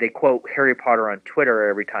 And they quote Harry Potter on Twitter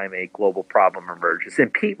every time a global problem emerges.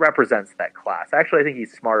 And Pete represents that class. Actually, I think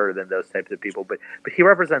he's smarter than those types of people, but he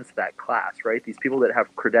represents that class, right? These people that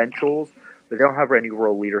have credentials, but they don't have any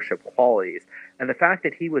real leadership qualities. And the fact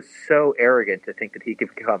that he was so arrogant to think that he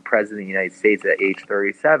could become president of the United States at age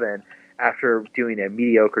 37 after doing a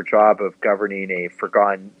mediocre job of governing a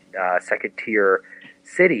forgotten second-tier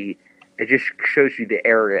city, it just shows you the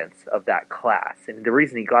arrogance of that class. And the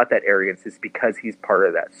reason he got that arrogance is because he's part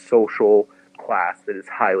of that social class that is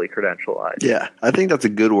highly credentialized. Yeah, I think that's a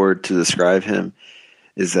good word to describe him,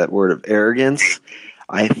 is that word of arrogance.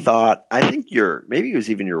 I think maybe it was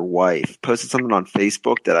even your wife posted something on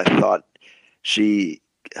Facebook that I thought she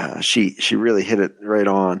really hit it right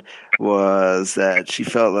on, was that she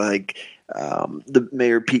felt like the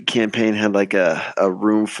Mayor Pete campaign had like a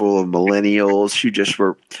room full of millennials who just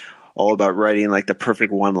were all about writing like the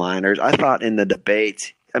perfect one-liners. I thought in the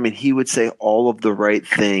debates, he would say all of the right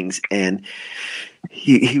things, and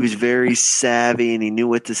he was very savvy and he knew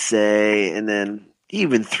what to say. And then he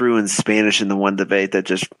even threw in Spanish in the one debate that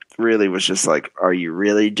just really was just like, are you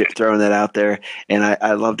really throwing that out there? And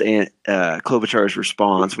I loved Klobuchar's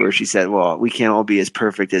response where she said, well, we can't all be as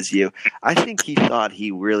perfect as you. I think he thought he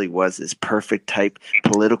really was this perfect type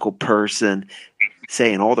political person,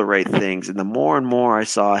 saying all the right things. And the more and more I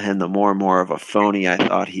saw him, the more and more of a phony I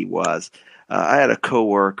thought he was. I had a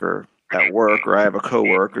coworker at work, or I have a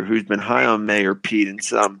coworker who's been high on Mayor Pete and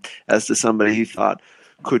as to somebody he thought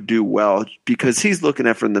could do well, because he's looking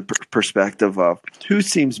at from the perspective of who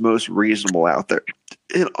seems most reasonable out there.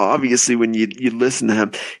 And obviously when you listen to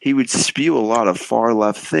him, he would spew a lot of far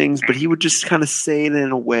left things, but he would just kind of say it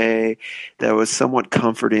in a way that was somewhat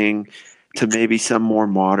comforting to maybe some more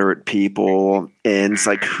moderate people. And it's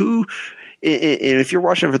like, and if you're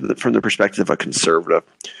watching from the perspective of a conservative,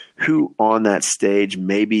 who on that stage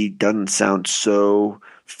maybe doesn't sound so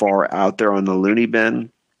far out there on the loony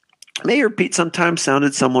bin, Mayor Pete sometimes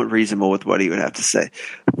sounded somewhat reasonable with what he would have to say.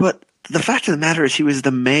 But the fact of the matter is he was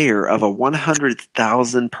the mayor of a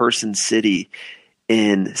 100,000 person city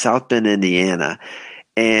in South Bend, Indiana.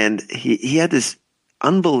 And he had this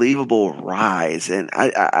unbelievable rise. And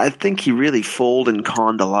I think he really fooled and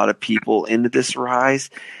conned a lot of people into this rise.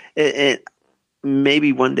 And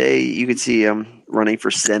maybe one day you could see him running for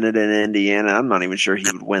Senate in Indiana. I'm not even sure he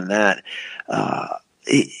would win that.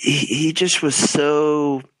 He just was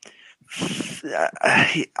so...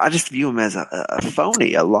 I just view him as a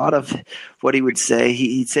phony. A lot of what he would say,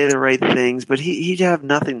 he'd say the right things, but he'd have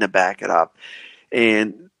nothing to back it up.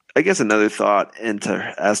 And I guess another thought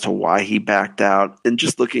as to why he backed out, and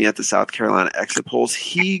just looking at the South Carolina exit polls,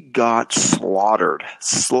 he got slaughtered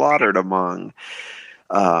among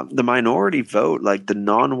the minority vote, like the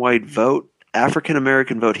non-white vote, African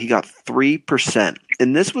American vote. He got 3%.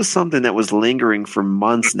 And this was something that was lingering for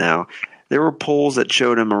months now. There were polls that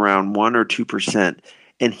showed him around 1 or 2%,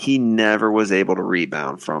 and he never was able to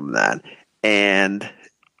rebound from that. And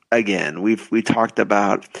again, we talked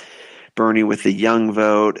about Bernie with the young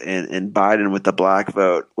vote and Biden with the black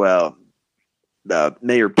vote. Well,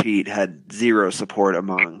 Mayor Pete had zero support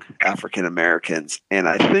among African Americans, and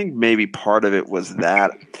I think maybe part of it was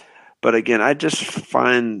that. But again, I just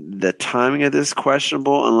find the timing of this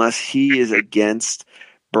questionable unless he is against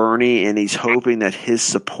Bernie and he's hoping that his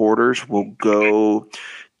supporters will go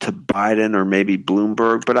to Biden or maybe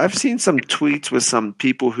Bloomberg. But I've seen some tweets with some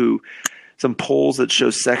people some polls that show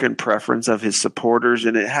second preference of his supporters,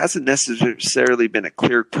 and it hasn't necessarily been a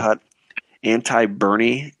clear-cut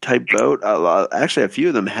anti-Bernie type vote. Actually, a few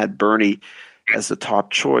of them had Bernie as the top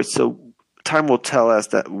choice. So time will tell us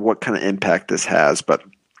what kind of impact this has. But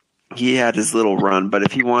he had his little run. But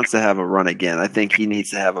if he wants to have a run again, I think he needs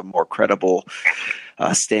to have a more credible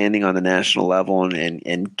standing on the national level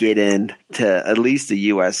and get in to at least the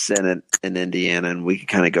U.S. Senate in Indiana, and we can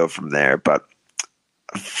kind of go from there. But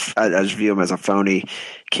I just view him as a phony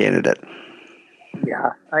candidate.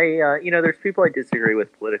 Yeah, there's people I disagree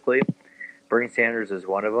with politically. Bernie Sanders is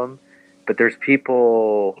one of them, but there's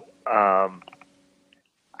people I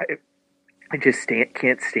just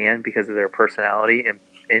can't stand because of their personality,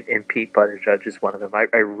 and Pete Buttigieg is one of them.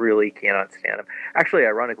 I really cannot stand him. Actually,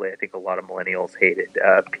 ironically, I think a lot of millennials hated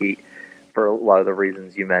Pete for a lot of the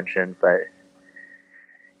reasons you mentioned, but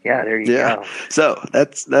yeah, there you go. So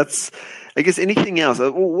that's. I guess anything else?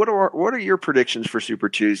 What are your predictions for Super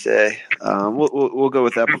Tuesday? We'll go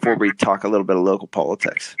with that before we talk a little bit of local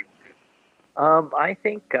politics. I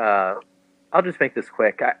think I'll just make this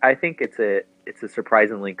quick. I think it's a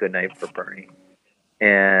surprisingly good night for Bernie,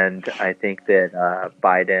 and I think that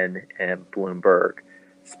Biden and Bloomberg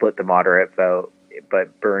split the moderate vote,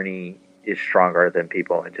 but Bernie is stronger than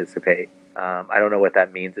people anticipate. I don't know what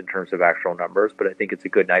that means in terms of actual numbers, but I think it's a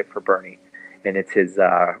good night for Bernie. And it's his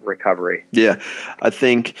recovery. Yeah, I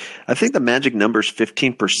think the magic number is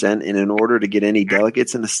 15%, and in order to get any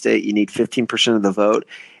delegates in the state, you need 15% of the vote.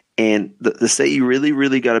 And the state you really,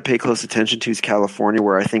 really got to pay close attention to is California,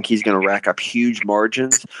 where I think he's going to rack up huge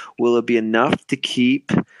margins. Will it be enough to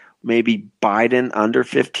keep maybe Biden under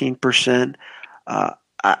 15%?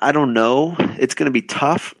 I don't know. It's going to be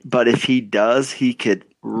tough, but if he does, he could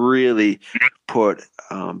really put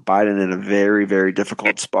Biden in a very, very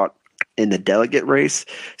difficult spot in the delegate race.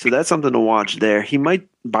 So that's something to watch there.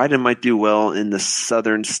 Biden might do well in the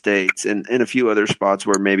southern states and in a few other spots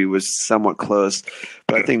where maybe was somewhat close.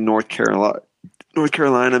 But I think North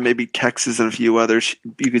Carolina, maybe Texas and a few others,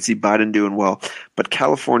 you could see Biden doing well. But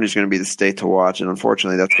California is going to be the state to watch, and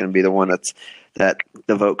unfortunately that's going to be the one that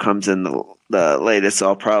the vote comes in the latest. So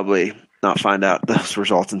I'll probably not find out those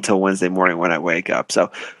results until Wednesday morning when I wake up.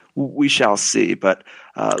 So we shall see. But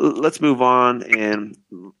let's move on, and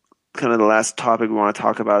kind of the last topic we want to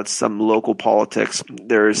talk about is some local politics.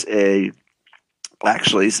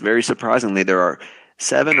 Actually, very surprisingly, there are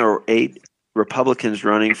 7 or 8 Republicans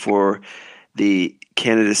running for the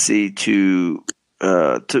candidacy to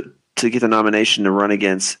get the nomination to run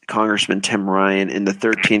against Congressman Tim Ryan in the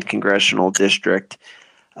 13th congressional district.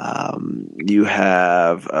 You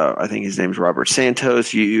have, I think his name is Robert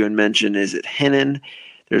Santos. You had mentioned, is it Hennon?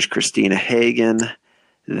 There's Christina Hagan.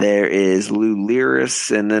 There is Lou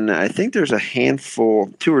Liris, and then I think there's a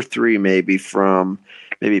handful, 2 or 3 maybe, from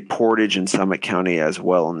maybe Portage and Summit County as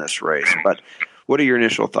well in this race. But what are your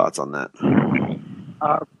initial thoughts on that?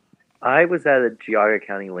 I was at a Geauga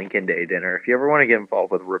County Lincoln Day dinner. If you ever want to get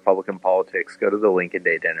involved with Republican politics, go to the Lincoln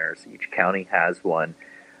Day dinners. Each county has one.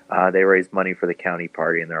 They raise money for the county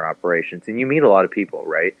party and their operations, and you meet a lot of people,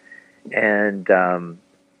 right? And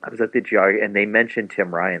I was at the Geauga, and they mentioned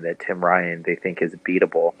Tim Ryan, that Tim Ryan they think is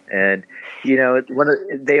beatable. And,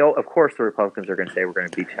 of course the Republicans are going to say we're going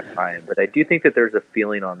to beat Tim Ryan, but I do think that there's a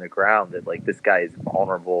feeling on the ground that, like, this guy is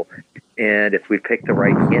vulnerable, and if we pick the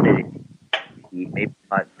right candidate, maybe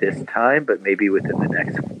not this time, but maybe within the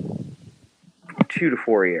next 2 to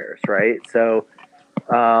 4 years, right? So,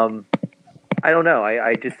 I don't know.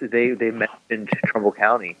 They mentioned Trumbull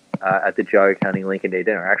County at the Geauga County Lincoln Day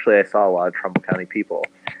dinner. Actually, I saw a lot of Trumbull County people,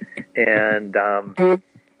 and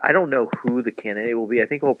I don't know who the candidate will be. I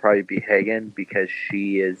think it will probably be Hagan because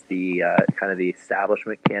she is the kind of the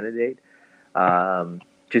establishment candidate,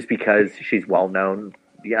 just because she's well known.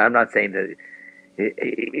 Yeah, I'm not saying that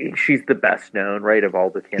she's the best known, right, of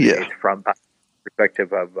all the candidates from the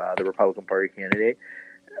perspective of the Republican Party candidate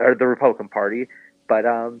or the Republican Party, but.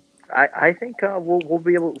 I think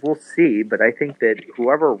we'll see, but I think that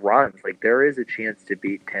whoever runs, like, there is a chance to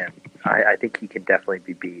beat Tim. I think he can definitely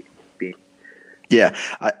be beat. Yeah,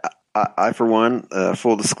 I for one,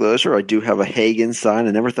 full disclosure, I do have a Hagan sign.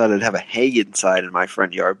 I never thought I'd have a Hagan sign in my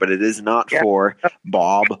front yard, but it is not for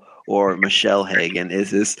Bob or Michelle Hagan. Is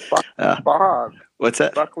this Bob? What's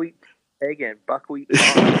that? Buckwheat Hagan, buckwheat.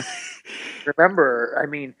 Remember, I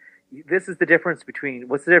mean, this is the difference between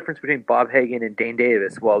what's the difference between Bob Hagan and Dane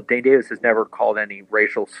Davis? Well, Dane Davis has never called any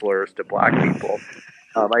racial slurs to black people.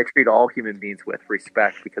 I treat all human beings with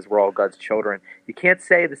respect because we're all God's children. You can't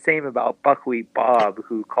say the same about Buckwheat Bob,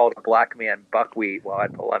 who called a black man buckwheat while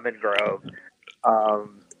at the Lemon Grove.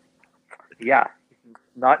 Yeah,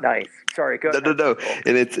 not nice. Sorry, go ahead. No.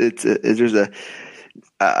 And there's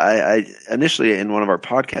I initially in one of our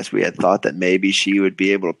podcasts we had thought that maybe she would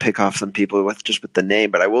be able to pick off some people with the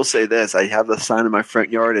name, but I will say this: I have the sign in my front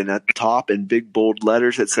yard, and at the top in big bold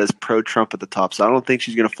letters it says "Pro-Trump" at the top. So I don't think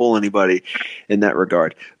she's going to fool anybody in that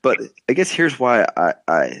regard. But I guess here's why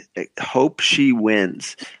I hope she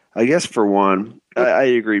wins. I guess for one, I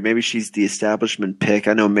agree. Maybe she's the establishment pick.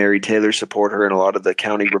 I know Mary Taylor support her, and a lot of the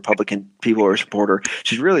county Republican people are support her.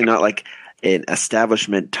 She's really not like an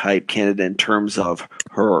establishment type candidate in terms of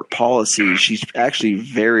her policy. She's actually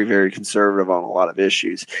very, very conservative on a lot of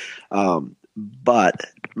issues. But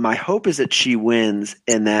my hope is that she wins,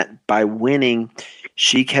 and that by winning,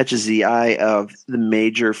 she catches the eye of the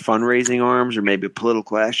major fundraising arms or maybe a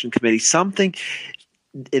political action committee, something.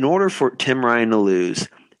 In order for Tim Ryan to lose,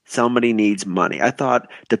 somebody needs money. I thought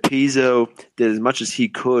DePizzo did as much as he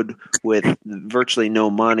could with virtually no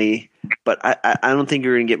money, but I don't think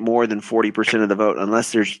you're going to get more than 40% of the vote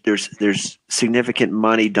unless there's significant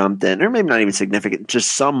money dumped in, or maybe not even significant,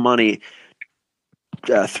 just some money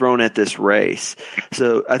thrown at this race.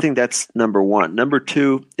 So I think that's number one. Number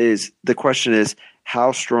two is the question is,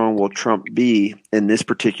 how strong will Trump be in this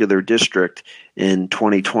particular district in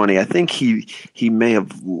 2020? I think he may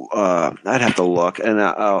have. I'd have to look, and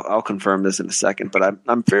I'll confirm this in a second. But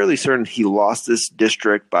I'm fairly certain he lost this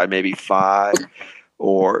district by maybe 5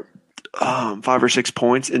 or 6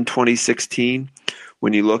 points in 2016.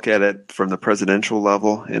 When you look at it from the presidential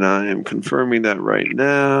level, and I am confirming that right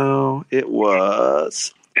now, he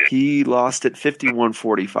lost it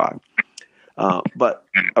 51-45. But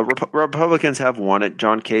Republicans have won it.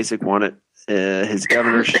 John Kasich won it, his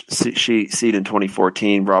governor's seat in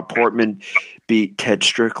 2014. Rob Portman beat Ted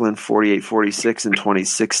Strickland 48-46 in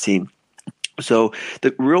 2016. So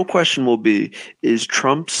the real question will be, is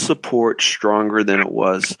Trump's support stronger than it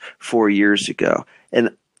was 4 years ago?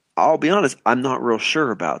 And I'll be honest, I'm not real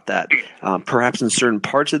sure about that. Perhaps in certain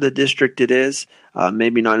parts of the district it is,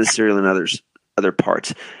 maybe not necessarily in other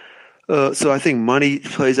parts. So I think money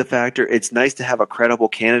plays a factor. It's nice to have a credible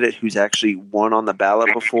candidate who's actually won on the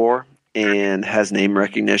ballot before and has name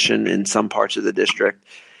recognition in some parts of the district.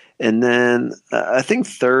 And then I think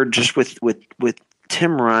third, just with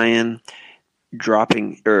Tim Ryan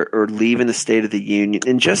dropping or leaving the State of the Union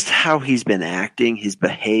and just how he's been acting, his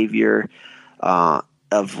behavior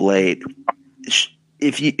of late.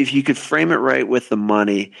 If you could frame it right with the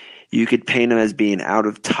money, you could paint him as being out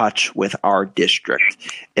of touch with our district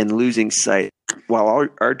and losing sight. While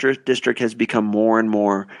our district has become more and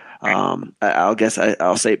more,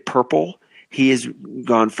 I'll say purple, he has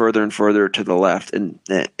gone further and further to the left, and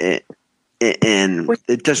it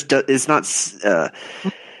just it's not.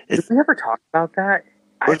 Did we ever talk about that?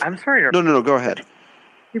 I'm sorry. No. Go ahead.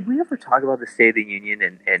 Did we ever talk about the State of the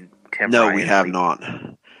Union and Tim Ryan? No, we have not.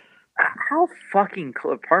 How fucking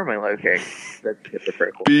pardon my okay, that's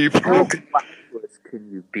hypocritical. How classless can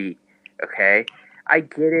you be? Okay, I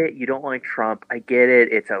get it. You don't like Trump. I get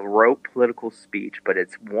it. It's a rote political speech, but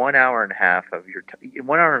it's 1 hour and a half of your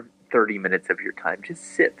 1 hour and 30 minutes of your time. Just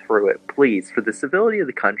sit through it, please, for the civility of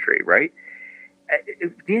the country. Right?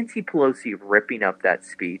 Nancy Pelosi ripping up that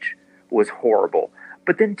speech was horrible,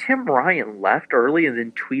 but then Tim Ryan left early and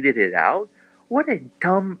then tweeted it out. What a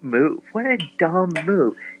dumb move! What a dumb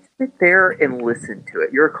move! Sit there and listen to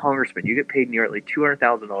it. You're a congressman. You get paid nearly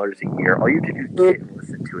 $200,000 a year. All you have to do is sit and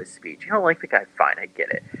listen to his speech. You don't like the guy? Fine, I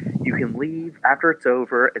get it. You can leave after it's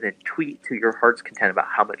over and then tweet to your heart's content about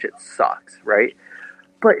how much it sucks, right?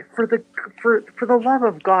 But for the love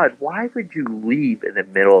of God, why would you leave in the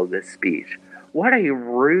middle of this speech? What a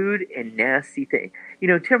rude and nasty thing. You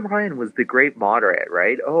know, Tim Ryan was the great moderate,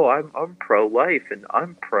 right? Oh, I'm pro-life and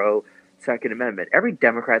I'm pro-Second Amendment. Every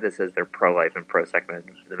Democrat that says they're pro-life and pro-Second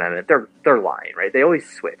Amendment, they're lying, right? They always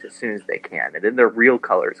switch as soon as they can, and then their real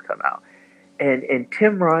colors come out. And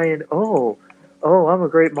Tim Ryan, oh, I'm a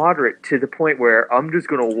great moderate, to the point where I'm just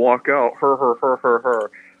going to walk out, her.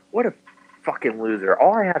 What a fucking loser.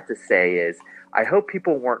 All I have to say is, I hope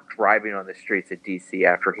people weren't driving on the streets of D.C.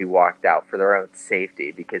 after he walked out for their own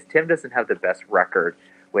safety, because Tim doesn't have the best record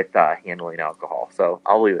with handling alcohol. So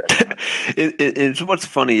I'll leave it. And what's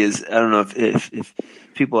funny is, I don't know if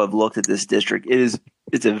people have looked at this district. It is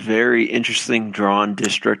it's a very interesting drawn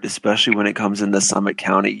district, especially when it comes into Summit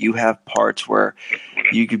County. You have parts where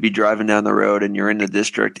you could be driving down the road and you're in the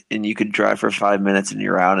district, and you could drive for 5 minutes and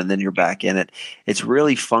you're out, and then you're back in it. It's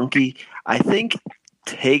really funky. I think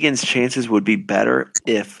Hagen's chances would be better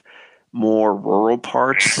if more rural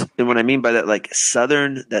parts, and what I mean by that, like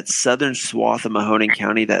southern swath of Mahoning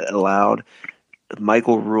County that allowed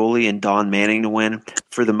Michael Ruley and Don Manning to win,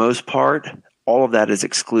 for the most part, all of that is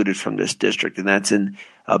excluded from this district, and that's in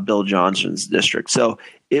Bill Johnson's district. So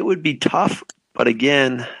it would be tough, but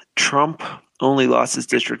again, Trump only lost his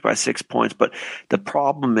district by 6 points. But the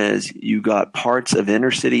problem is you got parts of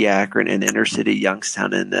inner city Akron and inner city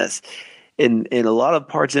Youngstown in this. And a lot of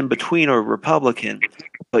parts in between are Republican,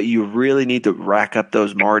 but you really need to rack up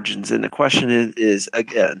those margins. And the question is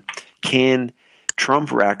again, can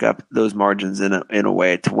Trump rack up those margins in a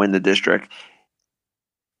way to win the district?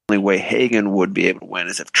 The only way Hagen would be able to win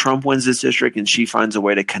is if Trump wins this district and she finds a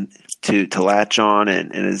way to latch on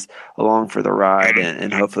and is along for the ride,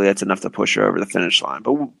 and hopefully that's enough to push her over the finish line.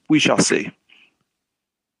 But we shall see.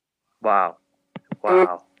 Wow.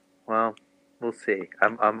 Well, we'll see.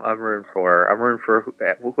 I'm rooting for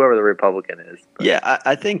whoever the Republican is. But. Yeah,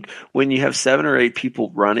 I think when you have 7 or 8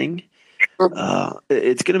 people running,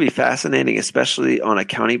 it's going to be fascinating, especially on a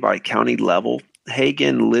county by county level.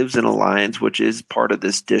 Hagen lives in Alliance, which is part of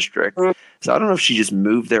this district. So I don't know if she just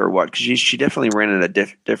moved there or what, because she definitely ran in a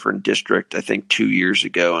different district, I think, 2 years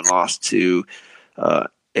ago and lost to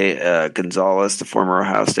Gonzalez, the former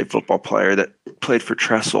Ohio State football player that played for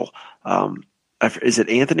Tressel. Is it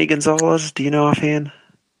Anthony Gonzalez? Do you know offhand?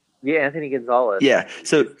 Yeah, Anthony Gonzalez. Yeah.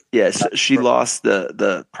 So she lost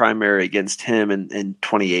the primary against him in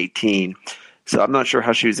 2018. So I'm not sure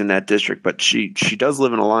how she was in that district, but she does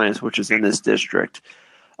live in Alliance, which is in this district.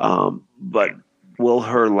 But will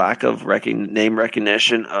her lack of name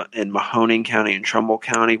recognition in Mahoning County and Trumbull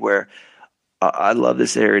County, where I love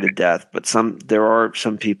this area to death, but there are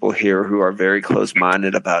some people here who are very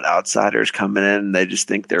close-minded about outsiders coming in, and they just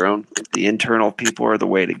think the internal people are the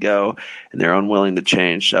way to go, and they're unwilling to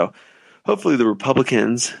change. So hopefully the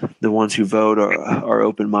Republicans, the ones who vote, are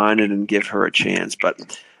open-minded and give her a chance.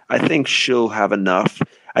 But I think she'll have enough.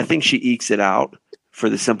 I think she ekes it out for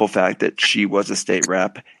the simple fact that she was a state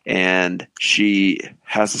rep and she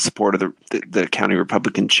has the support of the county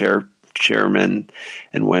Republican chairman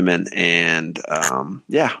and women. And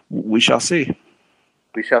we shall see.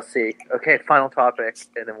 We shall see. Okay, final topic,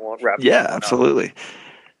 and then we'll wrap. Yeah, absolutely.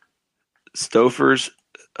 Stouffer's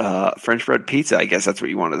French bread pizza. I guess that's what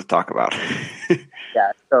you wanted to talk about.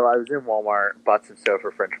 Yeah. So I was in Walmart, bought some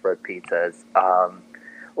Stouffer French bread pizzas.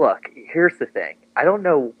 Look, here's the thing. I don't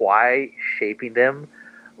know why shaping them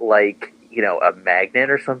like, a magnet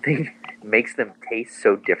or something makes them taste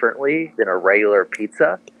so differently than a regular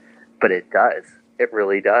pizza, but it does. It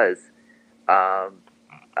really does. I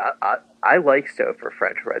like Stouffer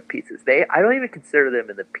French bread pizzas. I don't even consider them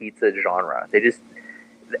in the pizza genre. They're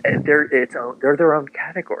their own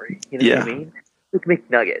category. You know what I mean? Like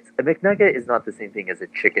McNuggets. A McNugget is not the same thing as a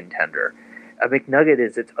chicken tender. A McNugget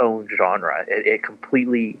is its own genre.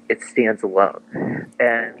 It stands alone.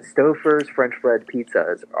 And Stouffer's French bread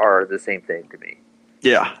pizzas are the same thing to me.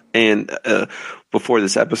 Yeah. And before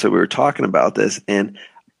this episode, we were talking about this, and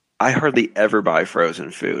I hardly ever buy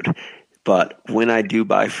frozen food. But when I do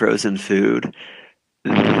buy frozen food,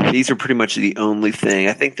 these are pretty much the only thing.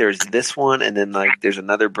 I think there's this one, and then there's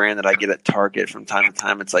another brand that I get at Target from time to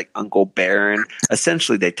time. It's like Uncle Baron.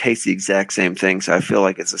 Essentially, they taste the exact same thing, so I feel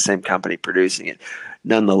like it's the same company producing it.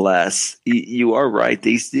 Nonetheless, you are right.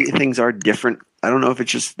 These things are different. I don't know if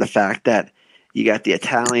it's just the fact that you got the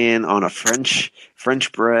Italian on a French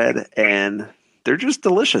bread, and they're just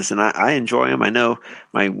delicious, and I enjoy them. I know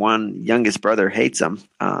my one youngest brother hates them,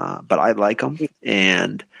 but I like them,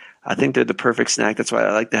 and I think they're the perfect snack. That's why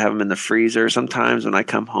I like to have them in the freezer. Sometimes when I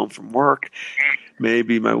come home from work,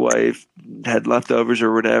 maybe my wife had leftovers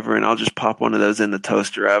or whatever, and I'll just pop one of those in the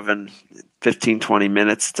toaster oven. 15, 20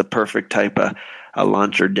 minutes. It's a perfect type of a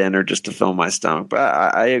lunch or dinner just to fill my stomach. But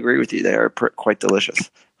I agree with you. They are quite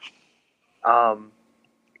delicious.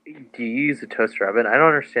 Do you use a toaster oven? I don't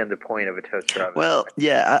understand the point of a toaster oven. Well,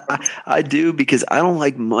 yeah, I do, because I don't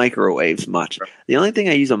like microwaves much. The only thing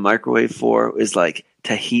I use a microwave for is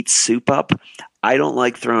to heat soup up. I don't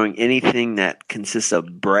like throwing anything that consists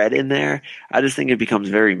of bread in there. I just think it becomes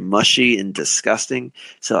very mushy and disgusting.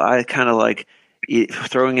 So I kind of like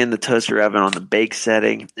throwing in the toaster oven on the bake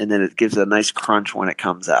setting, and then it gives a nice crunch when it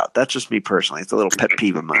comes out. That's just me personally. It's a little pet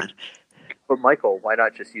peeve of mine. But Michael, why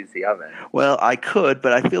not just use the oven? Well, I could,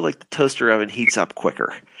 but I feel like the toaster oven heats up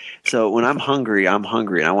quicker. So when I'm hungry, and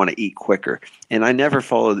I want to eat quicker. And I never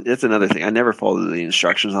follow, that's another thing, I never follow the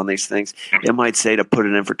instructions on these things. It might say to put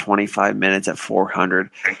it in for 25 minutes at 400.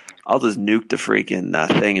 I'll just nuke the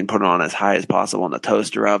freaking thing and put it on as high as possible in the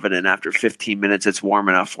toaster oven, and after 15 minutes, it's warm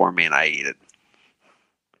enough for me, and I eat it.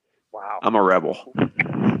 Wow. I'm a rebel.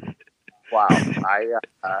 Wow,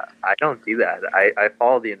 I don't do that. I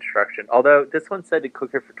follow the instruction. Although this one said to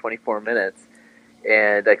cook it for 24 minutes,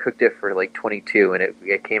 and I cooked it for like 22, and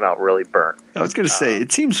it came out really burnt. I was going to say,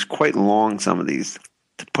 it seems quite long, some of these,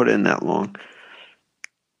 to put in that long.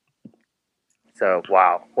 So,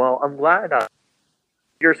 wow. Well, I'm glad.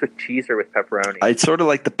 Yours with cheese or with pepperoni? I sort of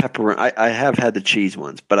like the pepperoni. I have had the cheese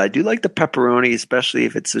ones, but I do like the pepperoni, especially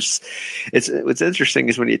if it's just. What's interesting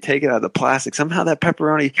is when you take it out of the plastic, somehow that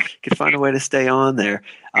pepperoni can find a way to stay on there.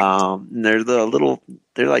 And they're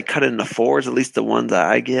they're like cut into fours, at least the ones that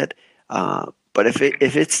I get. But if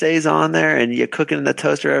it stays on there and you cook it in the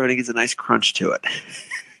toaster oven, it gets a nice crunch to it.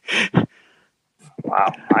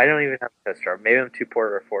 Wow, I don't even have a toaster oven. Maybe I'm too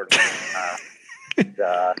poor to afford one.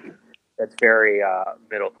 That's very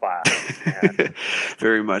middle class.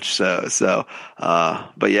 Very much so. So,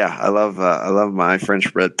 but yeah, I love my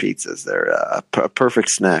French bread pizzas. They're a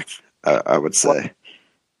perfect snack, I would say. Well,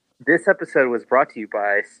 this episode was brought to you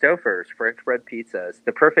by Stouffer's French bread pizzas,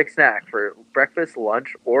 the perfect snack for breakfast,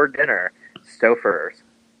 lunch, or dinner. Stouffer's.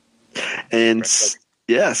 And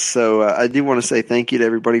yes, so I do want to say thank you to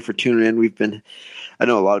everybody for tuning in. I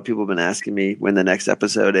know a lot of people have been asking me when the next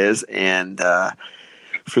episode is, and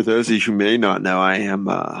for those of you who may not know, I am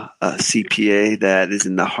a CPA that is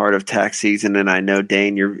in the heart of tax season, and I know,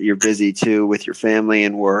 Dane, you're busy too with your family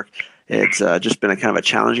and work. It's just been a kind of a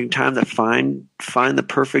challenging time to find the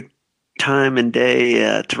perfect time and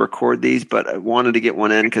day to record these, but I wanted to get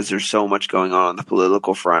one in because there's so much going on the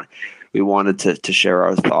political front. We wanted to share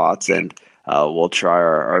our thoughts, and we'll try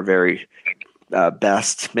our very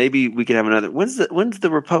best. Maybe we could have another. When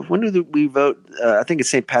do we vote? I think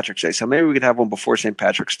it's St. Patrick's Day, so maybe we could have one before St.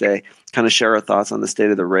 Patrick's Day. Kind of share our thoughts on the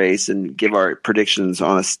state of the race and give our predictions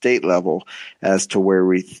on a state level as to where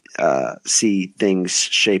we see things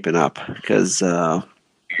shaping up. Because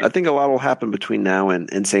I think a lot will happen between now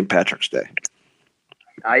and St. Patrick's Day.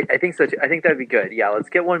 I think so too. I think that'd be good. Yeah, let's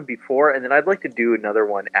get one before, and then I'd like to do another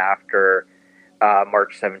one after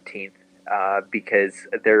March 17th. Because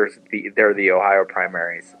there are the Ohio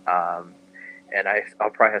primaries, and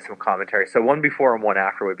I'll probably have some commentary. So one before and one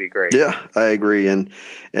after would be great. Yeah, I agree. And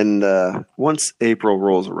once April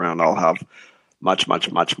rolls around, I'll have much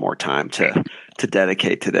more time to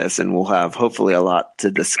dedicate to this, and we'll have hopefully a lot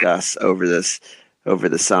to discuss over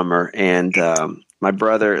the summer. And my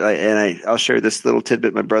brother, I'll share this little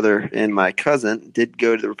tidbit. My brother and my cousin did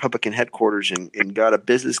go to the Republican headquarters and got a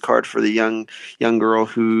business card for the young girl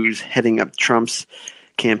who's heading up Trump's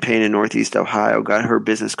campaign in Northeast Ohio. Got her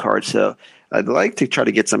business card. So I'd like to try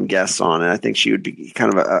to get some guests on, and I think she would be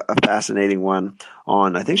kind of a fascinating one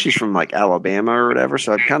on. I think she's from like Alabama or whatever.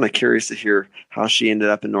 So I'm kind of curious to hear how she ended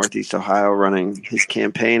up in Northeast Ohio running his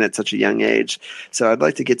campaign at such a young age. So I'd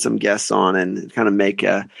like to get some guests on and kind of make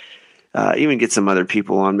even get some other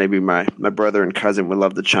people on. Maybe my brother and cousin would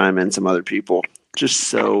love to chime in, some other people, just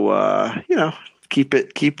so keep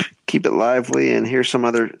it lively and hear some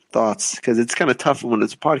other thoughts, because it's kind of tough when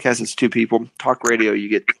it's a podcast. It's two people. Talk radio, you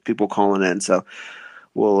get people calling in. So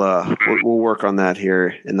we'll work on that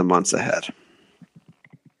here in the months ahead.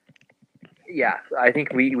 Yeah, I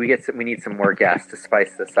think we need some more guests to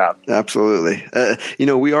spice this up. Absolutely.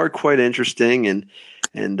 We are quite interesting,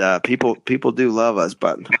 and people do love us,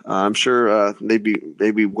 but I'm sure they'd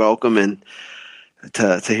be welcome and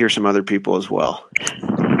to hear some other people as well.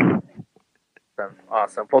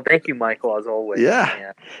 Awesome. Well, thank you, Michael, as always.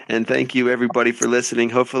 Yeah. And thank you, everybody, for listening.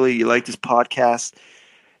 Hopefully you like this podcast.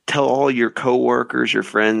 Tell all your coworkers, your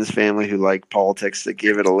friends, family who like politics to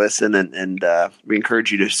give it a listen, and we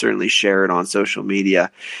encourage you to certainly share it on social media.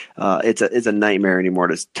 It's a nightmare anymore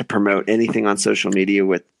to promote anything on social media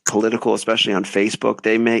with political, especially on Facebook.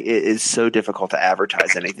 It is so difficult to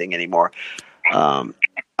advertise anything anymore.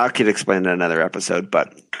 I could explain in another episode,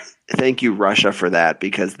 but thank you, Russia, for that,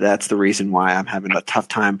 because that's the reason why I'm having a tough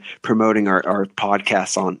time promoting our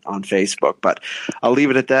podcasts on Facebook. But I'll leave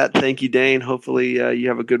it at that. Thank you, Dane. Hopefully you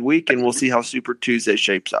have a good week, and we'll see how Super Tuesday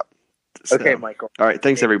shapes up. Okay, Michael. All right.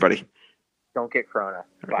 Thanks, everybody. Don't get corona.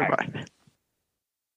 Bye. Bye.